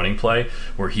running play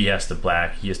where he has to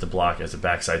block as a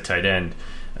backside tight end.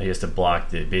 He has to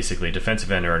block basically a defensive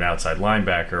end or an outside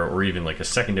linebacker or even like a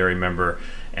secondary member.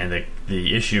 And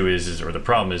the issue is or the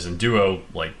problem is in duo,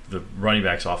 like the running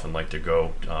backs often like to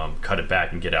go cut it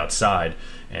back and get outside,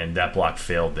 and that block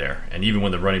failed there. And even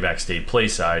when the running back stayed play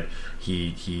side,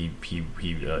 he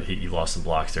lost some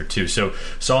blocks there too. So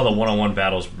saw the one-on-one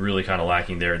battles really kind of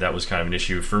lacking there. That was kind of an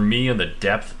issue for me on the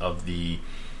depth of the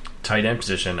tight end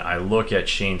position. I look at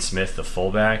Shane Smith, the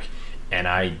fullback, and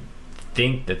I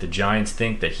think that the Giants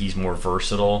think that he's more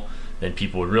versatile than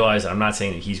people would realize. I'm not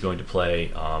saying that he's going to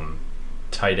play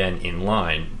tight end in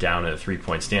line down at a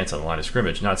 3-point stance on the line of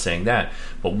scrimmage. Not saying that.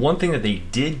 But one thing that they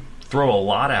did throw a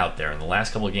lot out there in the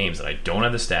last couple of games that I don't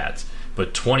have the stats,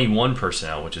 but 21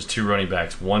 personnel, which is 2 running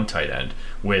backs, 1 tight end,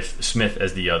 with Smith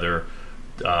as the other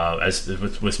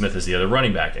with Smith as the other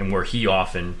running back, and where he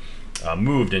often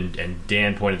moved, and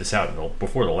Dan pointed this out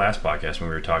before the last podcast when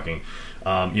we were talking.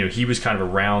 He was kind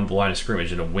of around the line of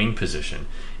scrimmage in a wing position,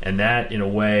 and that, in a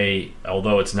way,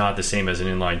 although it's not the same as an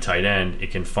inline tight end, it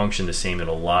can function the same in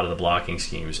a lot of the blocking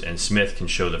schemes, and Smith can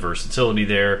show the versatility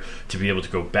there to be able to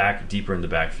go back deeper in the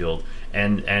backfield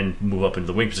and move up into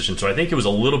the wing position. So I think it was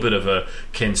a little bit of a,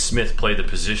 can Smith play the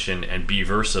position and be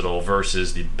versatile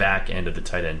versus the back end of the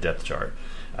tight end depth chart.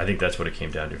 I think that's what it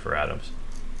came down to for Adams.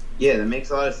 Yeah, that makes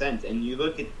a lot of sense. And you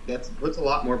look at that, puts a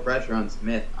lot more pressure on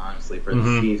Smith, honestly, for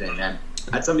the season. And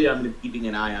that's somebody I'm going to be keeping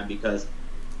an eye on, because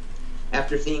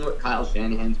after seeing what Kyle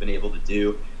Shanahan's been able to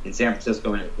do in San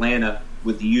Francisco and Atlanta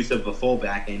with the use of a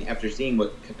fullback, and after seeing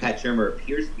what Pat Shurmur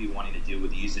appears to be wanting to do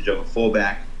with the usage of a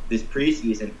fullback this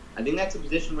preseason, I think that's a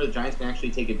position where the Giants can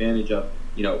actually take advantage of.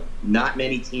 Not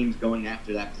many teams going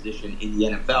after that position in the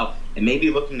NFL, and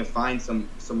maybe looking to find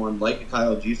someone like a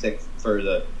Kyle Juszczyk for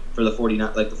the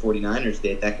 49ers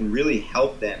did, that can really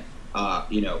help them,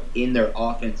 in their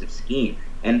offensive scheme.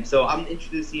 And so I'm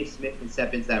interested to see if Smith can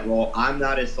step into that role. I'm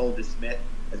not as sold as Smith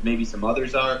as maybe some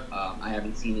others are. I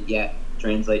haven't seen it yet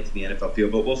translate to the NFL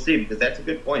field, but we'll see, because that's a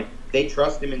good point. They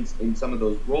trust him in some of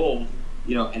those roles,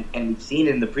 and we've seen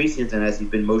in the preseason as he's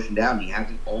been motioned down, he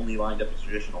hasn't only lined up as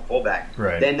traditional fullback.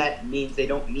 Right. Then that means they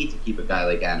don't need to keep a guy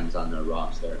like Adams on their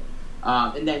roster.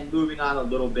 And then moving on a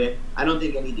little bit, I don't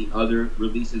think any of the other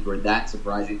releases were that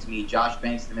surprising to me. Josh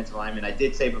Banks, defensive lineman, I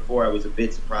did say before I was a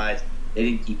bit surprised they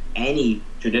didn't keep any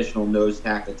traditional nose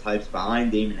tackle types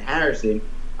behind Damon Harrison,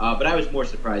 but I was more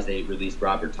surprised they released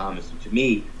Robert Thomas, who to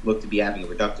me looked to be having a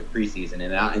productive preseason.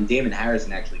 And Damon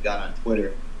Harrison actually got on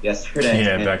Twitter yesterday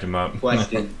and backed him up.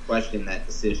 questioned that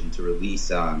decision to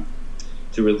release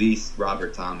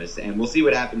Robert Thomas. And we'll see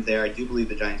what happens there. I do believe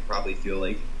the Giants probably feel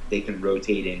like they can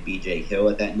rotate in B.J. Hill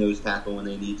at that nose tackle when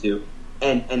they need to,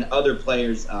 and other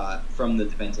players from the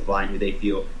defensive line who they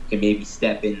feel can maybe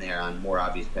step in there on more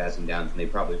obvious passing downs, and they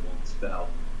probably won't spell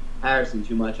Harrison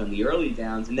too much on the early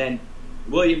downs. And then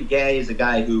William Gay is a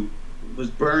guy who was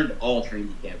burned all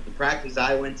training camp. The practice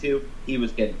I went to, he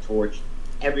was getting torched.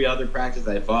 Every other practice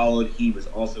I followed, he was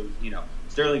also,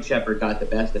 Sterling Shepard got the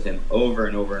best of him over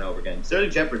and over and over again.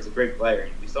 Sterling Shepard's a great player.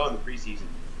 We saw in the preseason,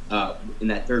 in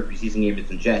that third preseason game against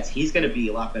the Jets, he's going to be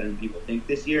a lot better than people think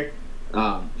this year.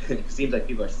 It seems like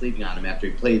people are sleeping on him after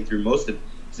he played through most of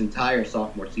his entire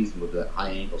sophomore season with a high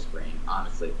ankle sprain,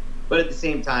 honestly. But at the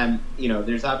same time,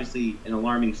 there's obviously an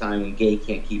alarming sign when Gay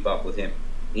can't keep up with him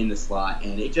in the slot,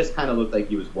 and it just kind of looked like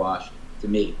he was washed to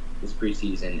me this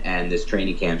preseason and this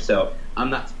training camp. So I'm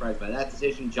not surprised by that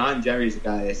decision. John Jerry's a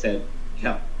guy I said,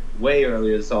 way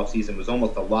earlier this offseason was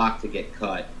almost a lock to get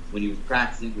cut when he was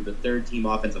practicing with the third-team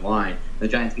offensive line. The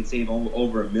Giants could save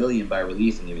over $1 million by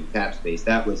releasing him in cap space.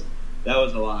 That was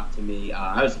a lock to me.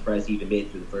 I was surprised he even made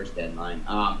it through the first deadline.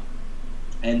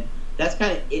 And that's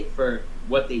kind of it for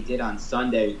what they did on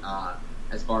Sunday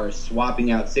as far as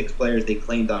swapping out 6 players they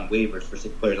claimed on waivers for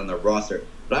 6 players on their roster.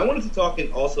 But I wanted to talk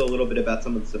also a little bit about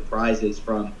some of the surprises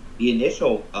from the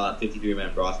initial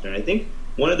 53-man roster. And I think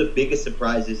one of the biggest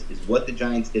surprises is what the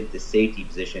Giants did at the safety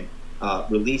position,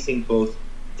 releasing both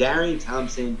Darian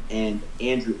Thompson and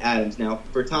Andrew Adams. Now,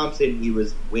 for Thompson, he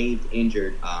was waived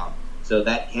injured, so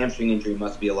that hamstring injury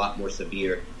must be a lot more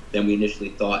severe than we initially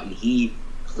thought, and he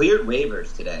cleared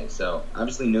waivers today. So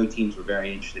obviously no teams were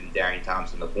very interested in Darian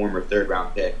Thompson, the former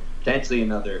third-round pick. Potentially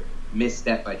another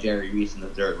misstep by Jerry Reese in the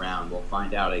third round. We'll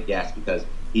find out, I guess, because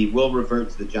he will revert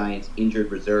to the Giants' injured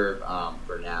reserve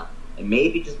for now. And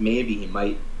maybe, just maybe, he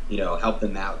might help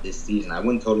them out this season. I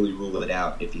wouldn't totally rule it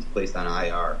out if he's placed on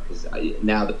IR, because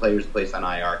now the players placed on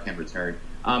IR can return.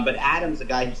 But Adams, a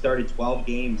guy who started 12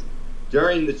 games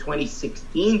during the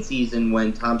 2016 season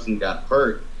when Thompson got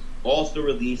hurt, also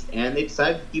released, and they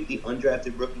decided to keep the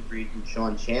undrafted rookie free agent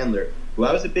Sean Chandler, who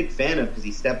I was a big fan of because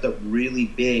he stepped up really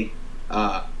big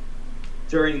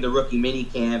during the rookie mini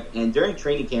camp, and during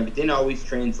training camp it didn't always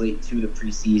translate to the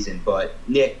preseason. But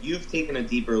Nick, you've taken a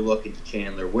deeper look into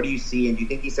Chandler. What do you see, and do you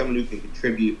think he's someone who can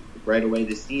contribute right away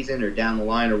this season or down the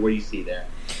line, or what do you see there?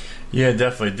 Yeah,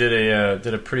 definitely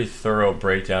did a pretty thorough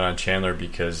breakdown on Chandler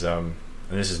because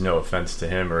and this is no offense to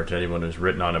him or to anyone who's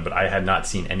written on him, but I had not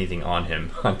seen anything on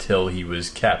him until he was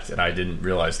kept, and I didn't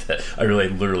realize that. I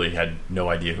literally had no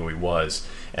idea who he was,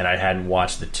 and I hadn't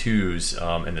watched the 2s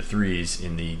and the 3s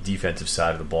in the defensive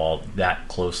side of the ball that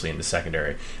closely in the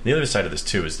secondary. And the other side of this,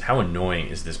 too, is how annoying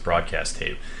is this broadcast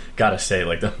tape? Gotta say,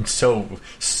 I'm so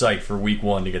psyched for week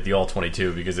 1 to get the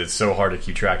All-22 because it's so hard to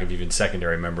keep track of even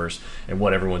secondary members and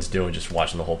what everyone's doing just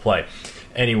watching the whole play.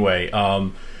 Anyway,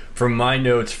 from my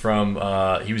notes,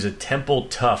 he was a Temple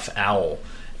Tough Owl.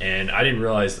 And I didn't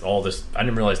realize all this. I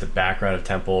didn't realize the background of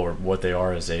Temple or what they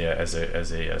are as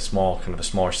a small, kind of a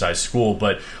smaller size school.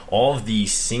 But all of the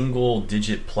single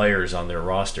digit players on their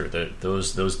roster,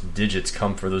 those digits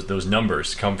come for those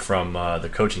numbers come from the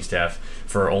coaching staff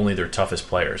for only their toughest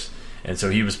players. And so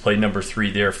he was played number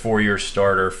 3 there, 4-year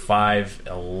starter,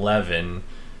 5'11".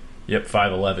 Yep,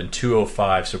 5'11",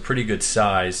 205. So pretty good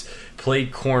size.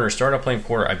 Played corner. Started out playing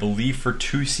corner, I believe, for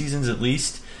 2 seasons at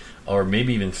least. Or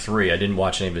maybe even 3. I didn't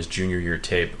watch any of his junior year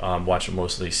tape. Watched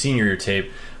mostly senior year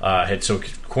tape. Had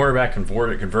cornerback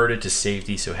converted to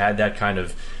safety, so had that kind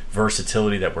of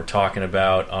versatility that we're talking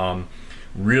about.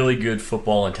 Really good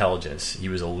football intelligence. He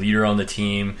was a leader on the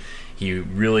team. He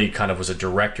really kind of was a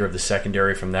director of the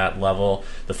secondary from that level.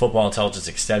 The football intelligence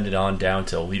extended on down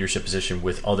to a leadership position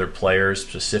with other players.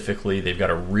 Specifically, they've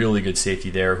got a really good safety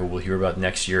there who we'll hear about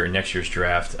next year in next year's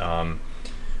draft.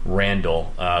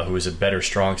 Randall, who was a better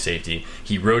strong safety.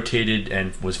 He rotated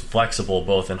and was flexible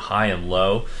both in high and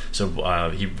low, so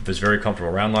he was very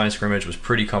comfortable around line of scrimmage, was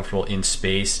pretty comfortable in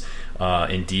space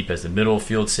and deep as the middle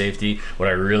field safety. What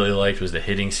I really liked was the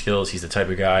hitting skills. He's the type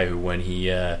of guy who when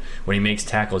he makes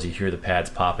tackles, you hear the pads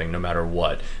popping no matter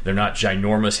what. They're not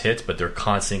ginormous hits, but they're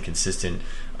constant, consistent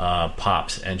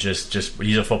pops, and just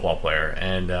he's a football player,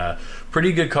 and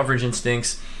pretty good coverage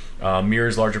instincts.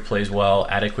 Mirrors larger plays well,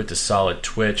 adequate to solid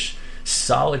twitch,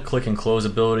 solid click and close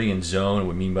ability in zone.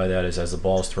 What we mean by that is as the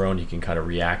ball is thrown, you can kind of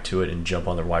react to it and jump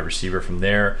on the wide receiver from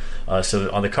there.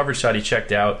 So on the coverage side, he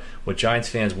checked out. What Giants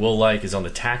fans will like is on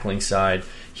the tackling side,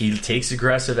 he takes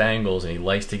aggressive angles and he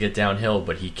likes to get downhill,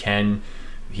 but he can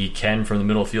from the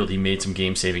middle field. He made some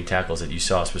game-saving tackles that you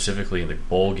saw specifically in the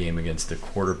bowl game against the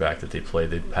quarterback that they played.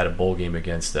 They had a bowl game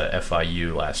against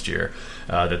FIU last year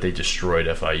that they destroyed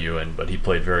FIU, but he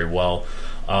played very well.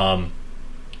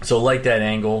 So like that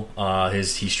angle.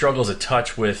 He struggles a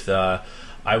touch with, I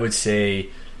would say,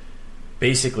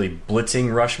 basically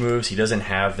blitzing rush moves. He doesn't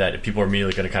have that. People are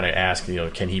immediately going to kind of ask,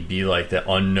 can he be like the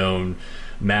unknown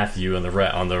Matthew on the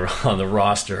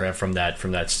roster from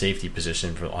that safety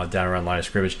position down around line of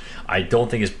scrimmage? I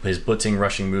don't think his blitzing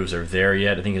rushing moves are there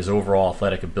yet. I think his overall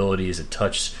athletic ability is a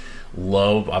touch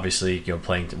low. Obviously,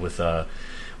 playing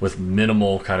with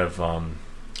minimal kind of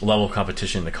level of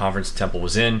competition the conference Temple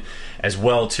was in, as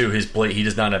well too. He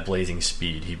does not have blazing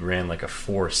speed. He ran like a high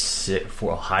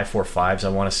 4.5s, I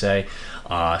want to say.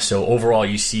 So overall,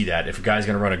 you see that if a guy's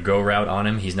going to run a go route on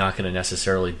him, he's not going to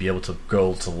necessarily be able to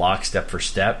go to lockstep for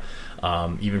step,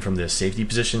 even from the safety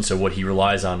position. So what he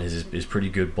relies on is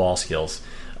pretty good ball skills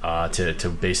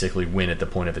to basically win at the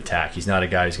point of attack. He's not a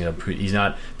guy who's going to. He's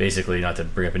not basically, not to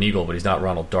bring up an eagle, but he's not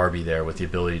Ronald Darby there with the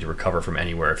ability to recover from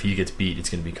anywhere. If he gets beat,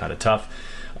 it's going to be kind of tough.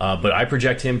 But I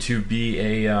project him to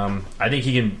be I think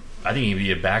he can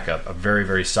be a backup, a very,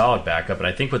 very solid backup. And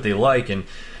I think what they like, and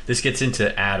this gets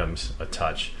into Adams a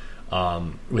touch.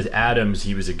 With Adams,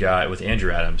 he was a guy, with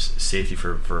Andrew Adams, safety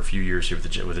for a few years here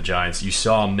with the Giants. You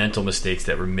saw mental mistakes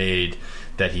that were made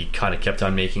that he kind of kept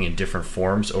on making in different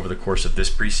forms over the course of this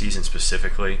preseason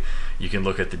specifically. You can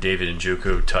look at the David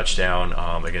Njoku touchdown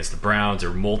against the Browns. There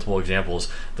were multiple examples.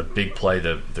 The big play,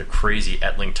 the crazy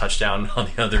Etling touchdown on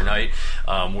the other night,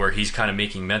 where he's kind of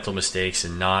making mental mistakes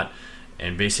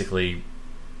and basically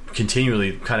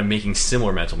continually kind of making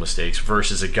similar mental mistakes,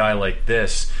 versus a guy like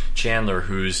this, Chandler,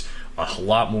 who's a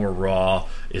lot more raw,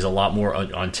 is a lot more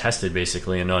untested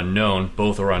basically and unknown.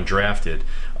 Both are undrafted.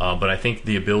 But I think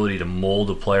the ability to mold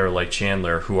a player like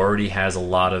Chandler, who already has a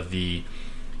lot of the,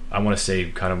 I want to say,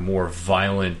 kind of more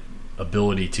violent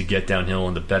ability to get downhill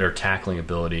and the better tackling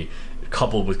ability,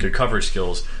 coupled with good coverage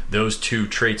skills, those two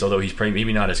traits, although he's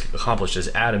maybe not as accomplished as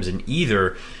Adams in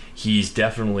either, he's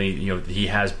definitely, he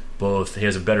has both. He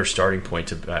has a better starting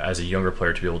point as a younger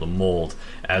player to be able to mold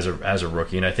as a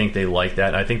rookie, and I think they like that.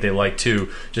 And I think they like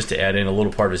too, just to add in a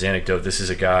little part of his anecdote, this is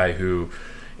a guy who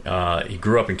he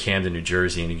grew up in Camden, New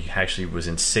Jersey, and he actually was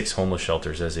in 6 homeless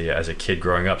shelters as a kid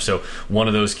growing up. So one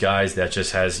of those guys that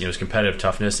just has his competitive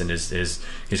toughness and his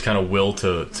kind of will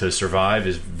to survive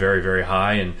is very, very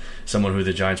high, and someone who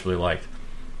the Giants really liked.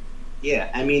 Yeah,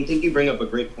 I think you bring up a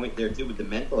great point there too with the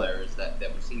mental errors that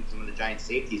we're seeing from some of the Giants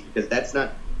safeties, because that's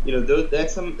not,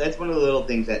 that's one of the little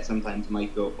things that sometimes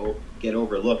might get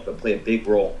overlooked but play a big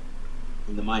role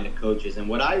in the mind of coaches. And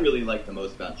what I really like the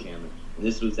most about Chandler, and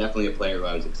this was definitely a player who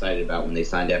I was excited about when they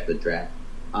signed after the draft,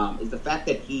 is the fact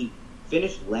that he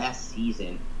finished last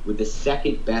season with the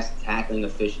second best tackling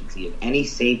efficiency of any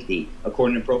safety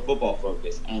according to Pro Football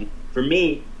Focus. And for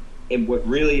me, and what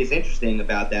really is interesting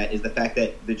about that is the fact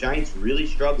that the Giants really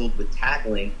struggled with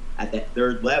tackling at that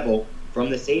third level from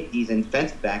the safeties and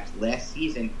defensive backs last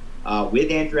season,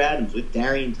 with Andrew Adams, with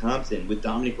Darian Thompson, with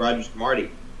Dominic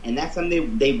Rodgers-Cromartie. And that's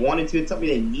something they wanted to. It's something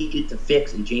they needed to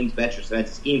fix in James Bettcher's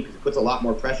defensive scheme because it puts a lot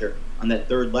more pressure on that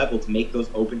third level to make those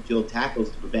open field tackles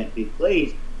to prevent big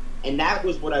plays. And that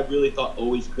was what I really thought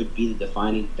always could be the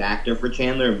defining factor for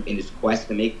Chandler in his quest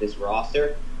to make this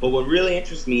roster. But what really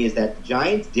interests me is that the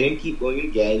Giants didn't keep William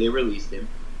Gay. They released him.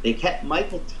 They kept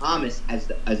Michael Thomas as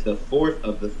the fourth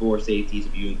of the four safeties,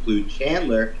 if you include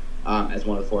Chandler as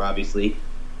one of the four, obviously.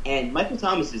 And Michael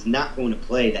Thomas is not going to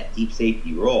play that deep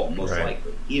safety role, most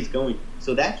likely. He is going.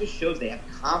 So that just shows they have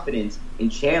confidence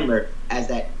in Chandler as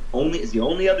the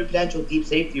only other potential deep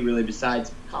safety, really,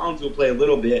 besides Collins, will play a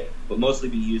little bit, but mostly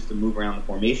be used to move around the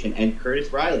formation, and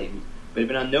Curtis Riley, who's a bit of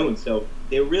an unknown. So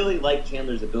they really like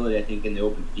Chandler's ability, I think, in the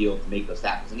open field to make those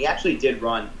tackles. And he actually did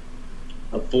run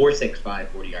a 4.65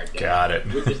 40-yard dash. Got it.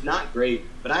 Which is not great,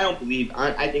 but I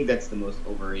think that's the most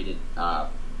overrated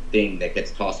thing that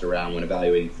gets tossed around when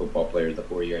evaluating football players, the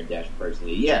 40-yard dash,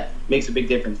 personally. Yeah, makes a big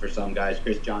difference for some guys.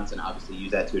 Chris Johnson obviously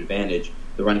used that to advantage.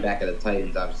 The running back of the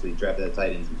Titans, obviously drafted the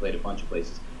Titans and played a bunch of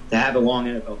places to have a long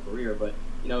NFL career, but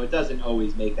it doesn't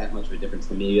always make that much of a difference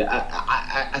to me.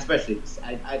 I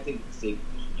think the safety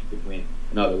position you could win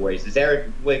in other ways.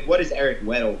 What is Eric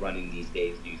Weddle running these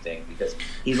days, do you think? Because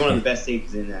he's one of the best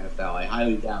safeties in the NFL. I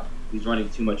highly doubt he's running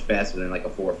too much faster than like a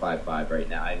 4.55 right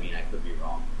now. I mean, I could be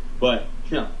wrong. But,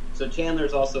 so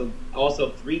Chandler's also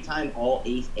 3-time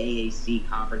All-AAC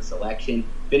conference selection,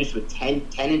 finished with 10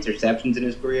 interceptions in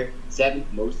his career,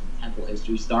 7th most in Temple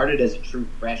history, started as a true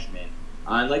freshman.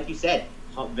 And like you said,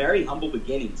 very humble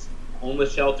beginnings.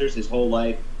 Homeless shelters his whole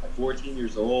life. At 14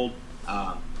 years old,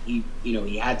 he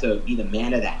had to be the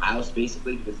man of the house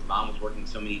basically because his mom was working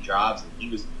so many jobs, and he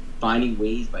was finding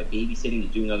ways by babysitting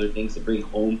and doing other things to bring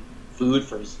home food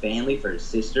for his family, for his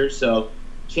sister. So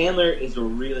Chandler is a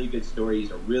really good story.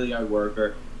 He's a really hard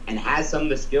worker and has some of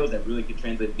the skills that really could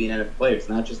translate to being an NFL player. It's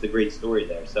not just a great story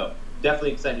there. So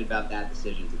definitely excited about that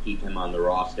decision to keep him on the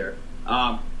roster.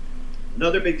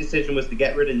 Another big decision was to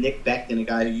get rid of Nick Becton, a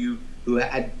guy who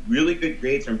had really good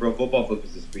grades from Pro Football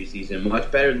Focus this preseason, much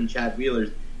better than Chad Wheeler's.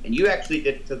 And you actually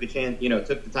took the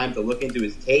time to look into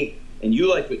his tape, and you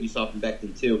liked what you saw from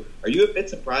Becton too. Are you a bit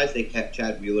surprised they kept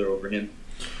Chad Wheeler over him?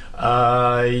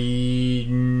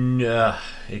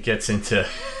 It gets into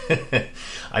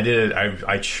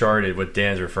I charted what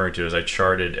Dan's referring to. I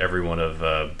charted every one of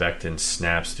Becton's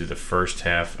snaps through the first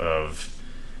half of,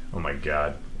 oh my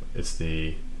god, is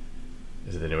it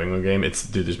the New England game?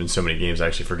 There's been so many games I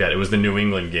actually forget. It was the New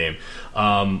England game.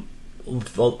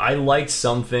 I liked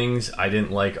some things, I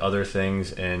didn't like other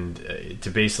things, and to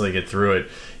basically get through it,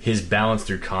 his balance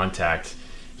through contact,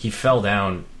 he fell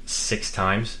down 6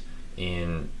 times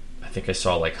in, I think I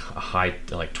saw like a high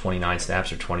 29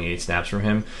 snaps or 28 snaps from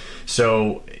him.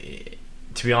 So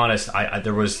to be honest,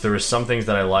 there was some things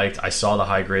that I liked. I saw the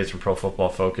high grades from Pro Football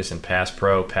Focus and Pass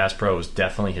Pro. Pass Pro was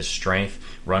definitely his strength.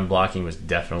 Run blocking was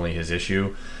definitely his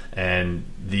issue, and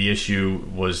the issue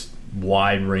was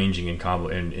wide ranging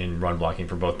in run blocking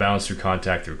for both balance through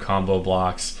contact, through combo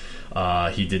blocks.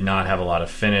 He did not have a lot of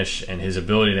finish, and his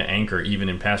ability to anchor even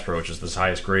in Pass Pro, which is his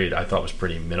highest grade, I thought was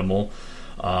pretty minimal.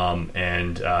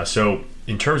 So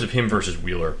in terms of him versus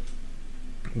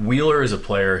Wheeler is a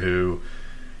player who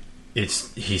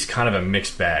he's kind of a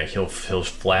mixed bag. He'll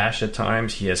flash at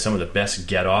times. He has some of the best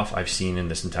get off I've seen in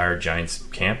this entire Giants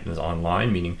camp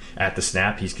online, meaning at the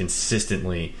snap he's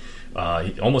consistently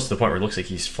almost to the point where it looks like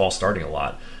he's false starting a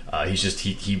lot.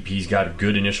 He's got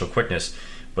good initial quickness,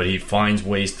 but he finds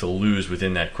ways to lose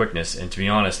within that quickness. And to be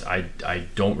honest, I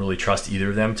don't really trust either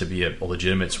of them to be a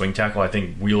legitimate swing tackle. I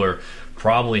think Wheeler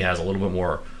probably has a little bit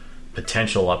more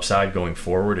potential upside going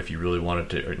forward if you really wanted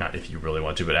to, or not if you really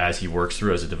want to, but as he works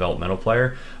through as a developmental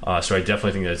player. So I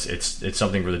definitely think that it's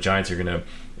something where the Giants are going to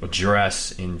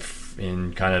address in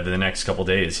kind of the next couple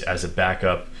days as a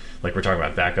backup, like we're talking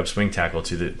about, backup swing tackle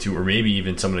to or maybe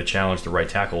even someone to challenge the right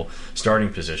tackle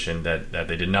starting position that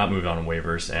they did not move on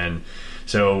waivers. And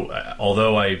so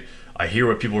although I hear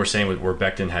what people were saying where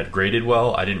Becton had graded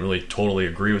well, I didn't really totally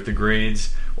agree with the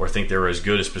grades or think they were as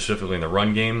good as specifically in the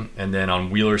run game. And then on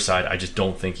Wheeler's side, I just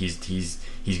don't think he's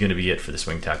going to be it for the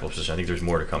swing tackle position. I think there's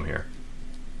more to come here.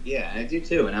 Yeah, I do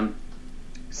too, and I'm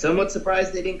somewhat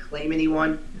surprised they didn't claim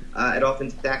anyone at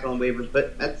offensive tackle on waivers,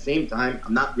 but at the same time,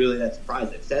 I'm not really that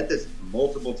surprised. I've said this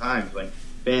multiple times when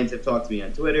fans have talked to me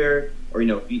on Twitter or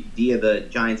via the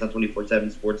Giants on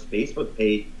 24/7 Sports Facebook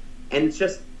page, and it's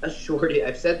just a shortage.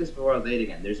 I've said this before, I'll say it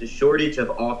again. There's a shortage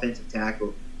of offensive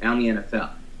tackle around the NFL.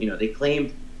 They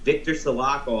claimed Victor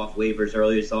Salako off waivers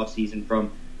earlier this offseason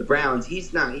from the Browns.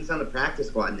 He's not. He's on the practice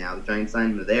squad now. The Giants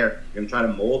signed him there. They're going to try to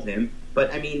mold him.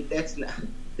 But, I mean,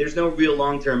 there's no real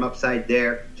long-term upside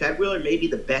there. Chad Wheeler may be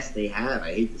the best they have.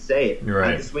 I hate to say it.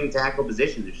 Right. At the swing tackle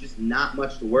position, there's just not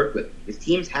much to work with. If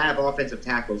teams have offensive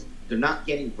tackles, they're not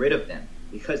getting rid of them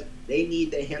because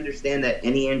they understand that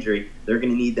any injury, they're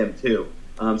going to need them too.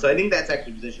 So I think that's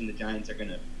actually a position the Giants are going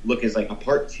to look as like a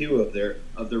part two of their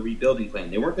rebuilding plan.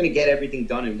 They weren't going to get everything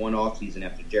done in one offseason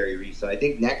after Jerry Reese. So I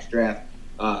think next draft,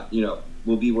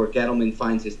 will be where Gettleman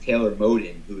finds his Taylor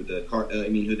Moton, who the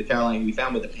Carolina we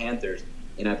found with the Panthers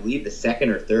in I believe the second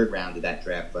or third round of that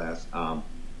draft class.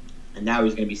 And now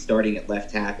he's going to be starting at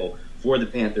left tackle for the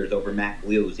Panthers over Matt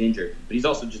Khalil, who's injured. But he's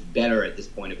also just better at this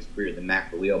point of his career than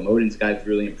Matt Khalil. Moton's guy's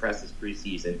really impressed this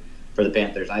preseason for the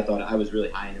Panthers. I thought I was really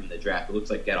high on him in the draft. It looks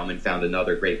like Gettleman found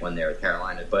another great one there at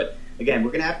Carolina. But again,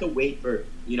 we're going to have to wait for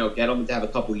Gettleman to have a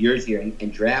couple years here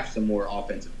and draft some more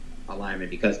offensive alignment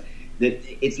because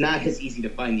it's not as easy to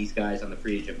find these guys on the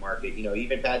free agent market.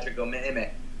 Even Patrick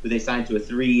Omameh, who they signed to a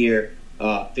 3-year,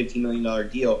 $15 million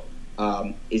deal,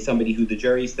 is somebody who the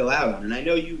jury is still out on. And I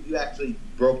know you actually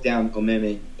broke down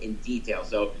Omameh in detail.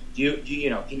 So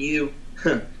can you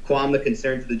qualm the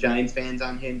concerns of the Giants fans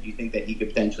on him? Do you think that he could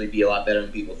potentially be a lot better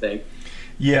than people think?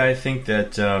 Yeah, I think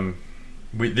that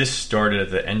this started at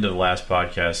the end of the last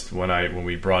podcast when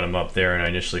we brought him up there, and I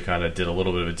initially kind of did a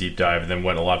little bit of a deep dive and then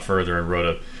went a lot further and wrote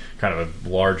a kind of a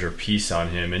larger piece on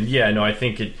him. And I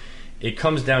think it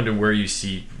comes down to where you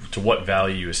see to what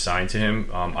value you assign to him.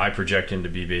 I project him to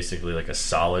be basically like a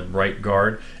solid right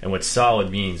guard. And what solid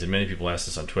means, and many people ask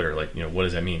this on Twitter, what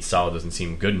does that mean? Solid doesn't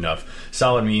seem good enough.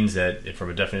 Solid means that,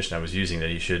 from a definition I was using, that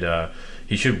he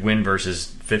should win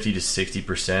versus 50 to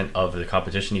 60% of the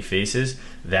competition he faces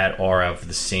that are of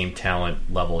the same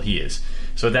talent level he is.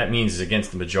 So what that means is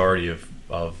against the majority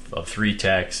of 3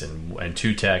 techs and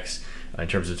 2 techs in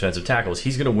terms of defensive tackles,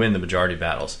 he's going to win the majority of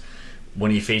battles.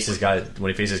 When he faces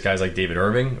guys like David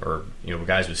Irving or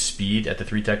guys with speed at the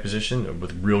 3-tech position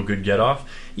with real good get off,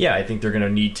 I think they're going to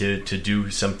need to do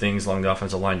some things along the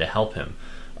offensive line to help him.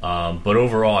 But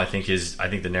overall, I think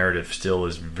the narrative still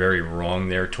is very wrong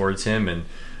there towards him, and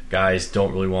guys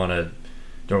don't really want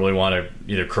to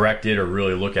either correct it or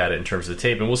really look at it in terms of the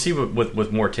tape. And we'll see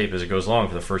with more tape as it goes along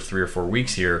for the first 3 or 4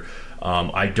 weeks here.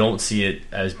 I don't see it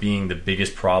as being the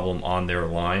biggest problem on their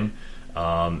line.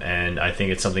 And I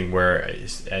think it's something where,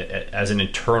 as an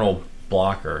internal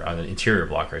blocker, an interior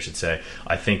blocker, I should say,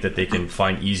 I think that they can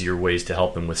find easier ways to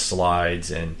help him with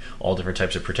slides and all different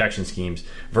types of protection schemes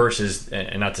versus,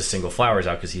 and not to single Flowers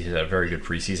out because he had a very good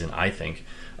preseason, I think.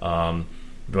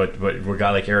 But a guy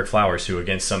like Eric Flowers, who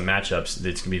against some matchups,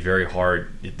 it's going to be very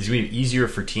hard. It's going to be easier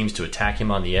for teams to attack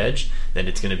him on the edge than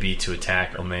it's going to be to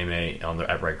attack Omameh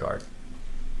at right guard.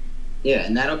 Yeah,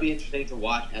 and that'll be interesting to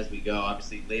watch as we go.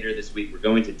 Obviously, later this week, we're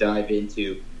going to dive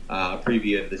into a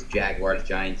preview of this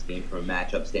Jaguars-Giants game from a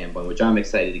matchup standpoint, which I'm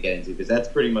excited to get into because that's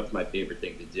pretty much my favorite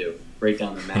thing to do, break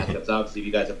down the matchups. Obviously, if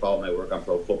you guys have followed my work on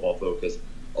Pro Football Focus,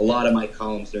 a lot of my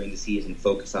columns during the season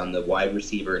focus on the wide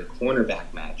receiver and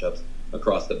cornerback matchups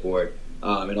across the board,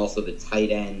 and also the tight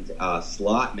end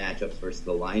slot matchups versus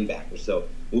the linebackers. So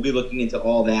we'll be looking into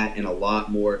all that and a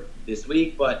lot more this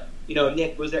week, but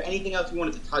Nick, was there anything else you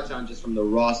wanted to touch on just from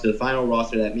the final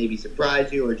roster that maybe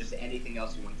surprised you, or just anything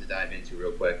else you wanted to dive into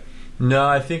real quick? No,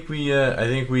 I think we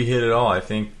hit it all. I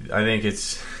think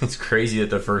it's crazy that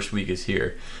the first week is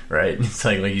here, right? It's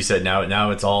like you said, now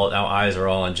eyes are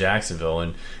all on Jacksonville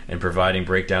and providing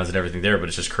breakdowns and everything there. But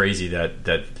it's just crazy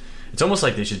that it's almost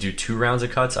like they should do 2 rounds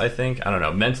of cuts. I think, I don't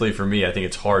know. Mentally for me, I think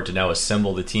it's hard to now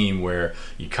assemble the team where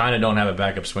you kind of don't have a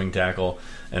backup swing tackle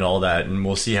and all that, and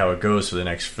we'll see how it goes for the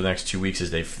next 2 weeks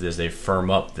as they firm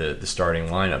up the starting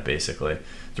lineup basically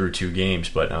through 2 games.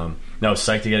 But no,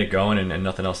 psyched to get it going and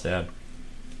nothing else to add.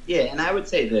 Yeah, and I would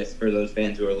say this for those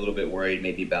fans who are a little bit worried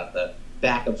maybe about the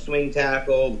backup swing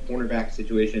tackle, the cornerback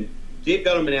situation. Dave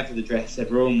Gettleman after the draft said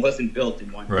Rome wasn't built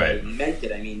in one day. Right. He meant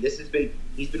it. I mean,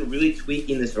 he's been really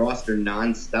tweaking this roster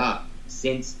nonstop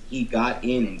since he got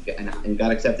in and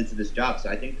got accepted to this job. So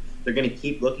I think they're going to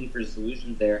keep looking for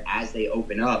solutions there as they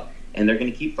open up, and they're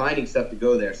going to keep finding stuff to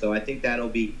go there. So I think that'll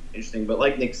be interesting. But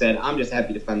like Nick said, I'm just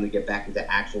happy to finally get back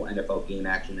into actual NFL game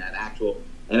action, that actual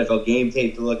NFL game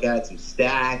tape to look at, some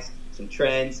stats, some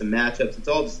trends, some matchups. It's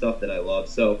all the stuff that I love.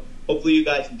 So hopefully you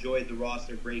guys enjoyed the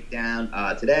roster breakdown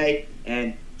today,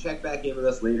 and check back in with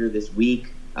us later this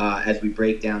week as we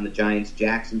break down the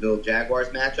Giants-Jacksonville Jaguars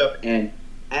matchup. And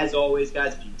as always,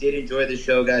 guys, if you did enjoy the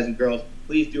show, guys and girls,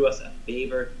 please do us a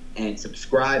favor and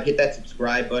subscribe. Hit that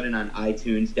subscribe button on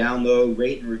iTunes. Download,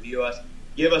 rate, and review us.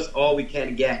 Give us all we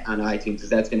can get on iTunes, because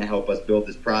that's going to help us build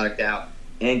this product out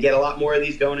and get a lot more of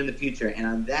these going in the future. And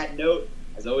on that note,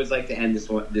 as I always like to end this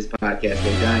podcast,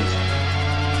 go Giants.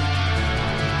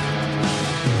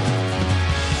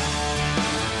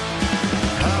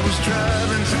 trust.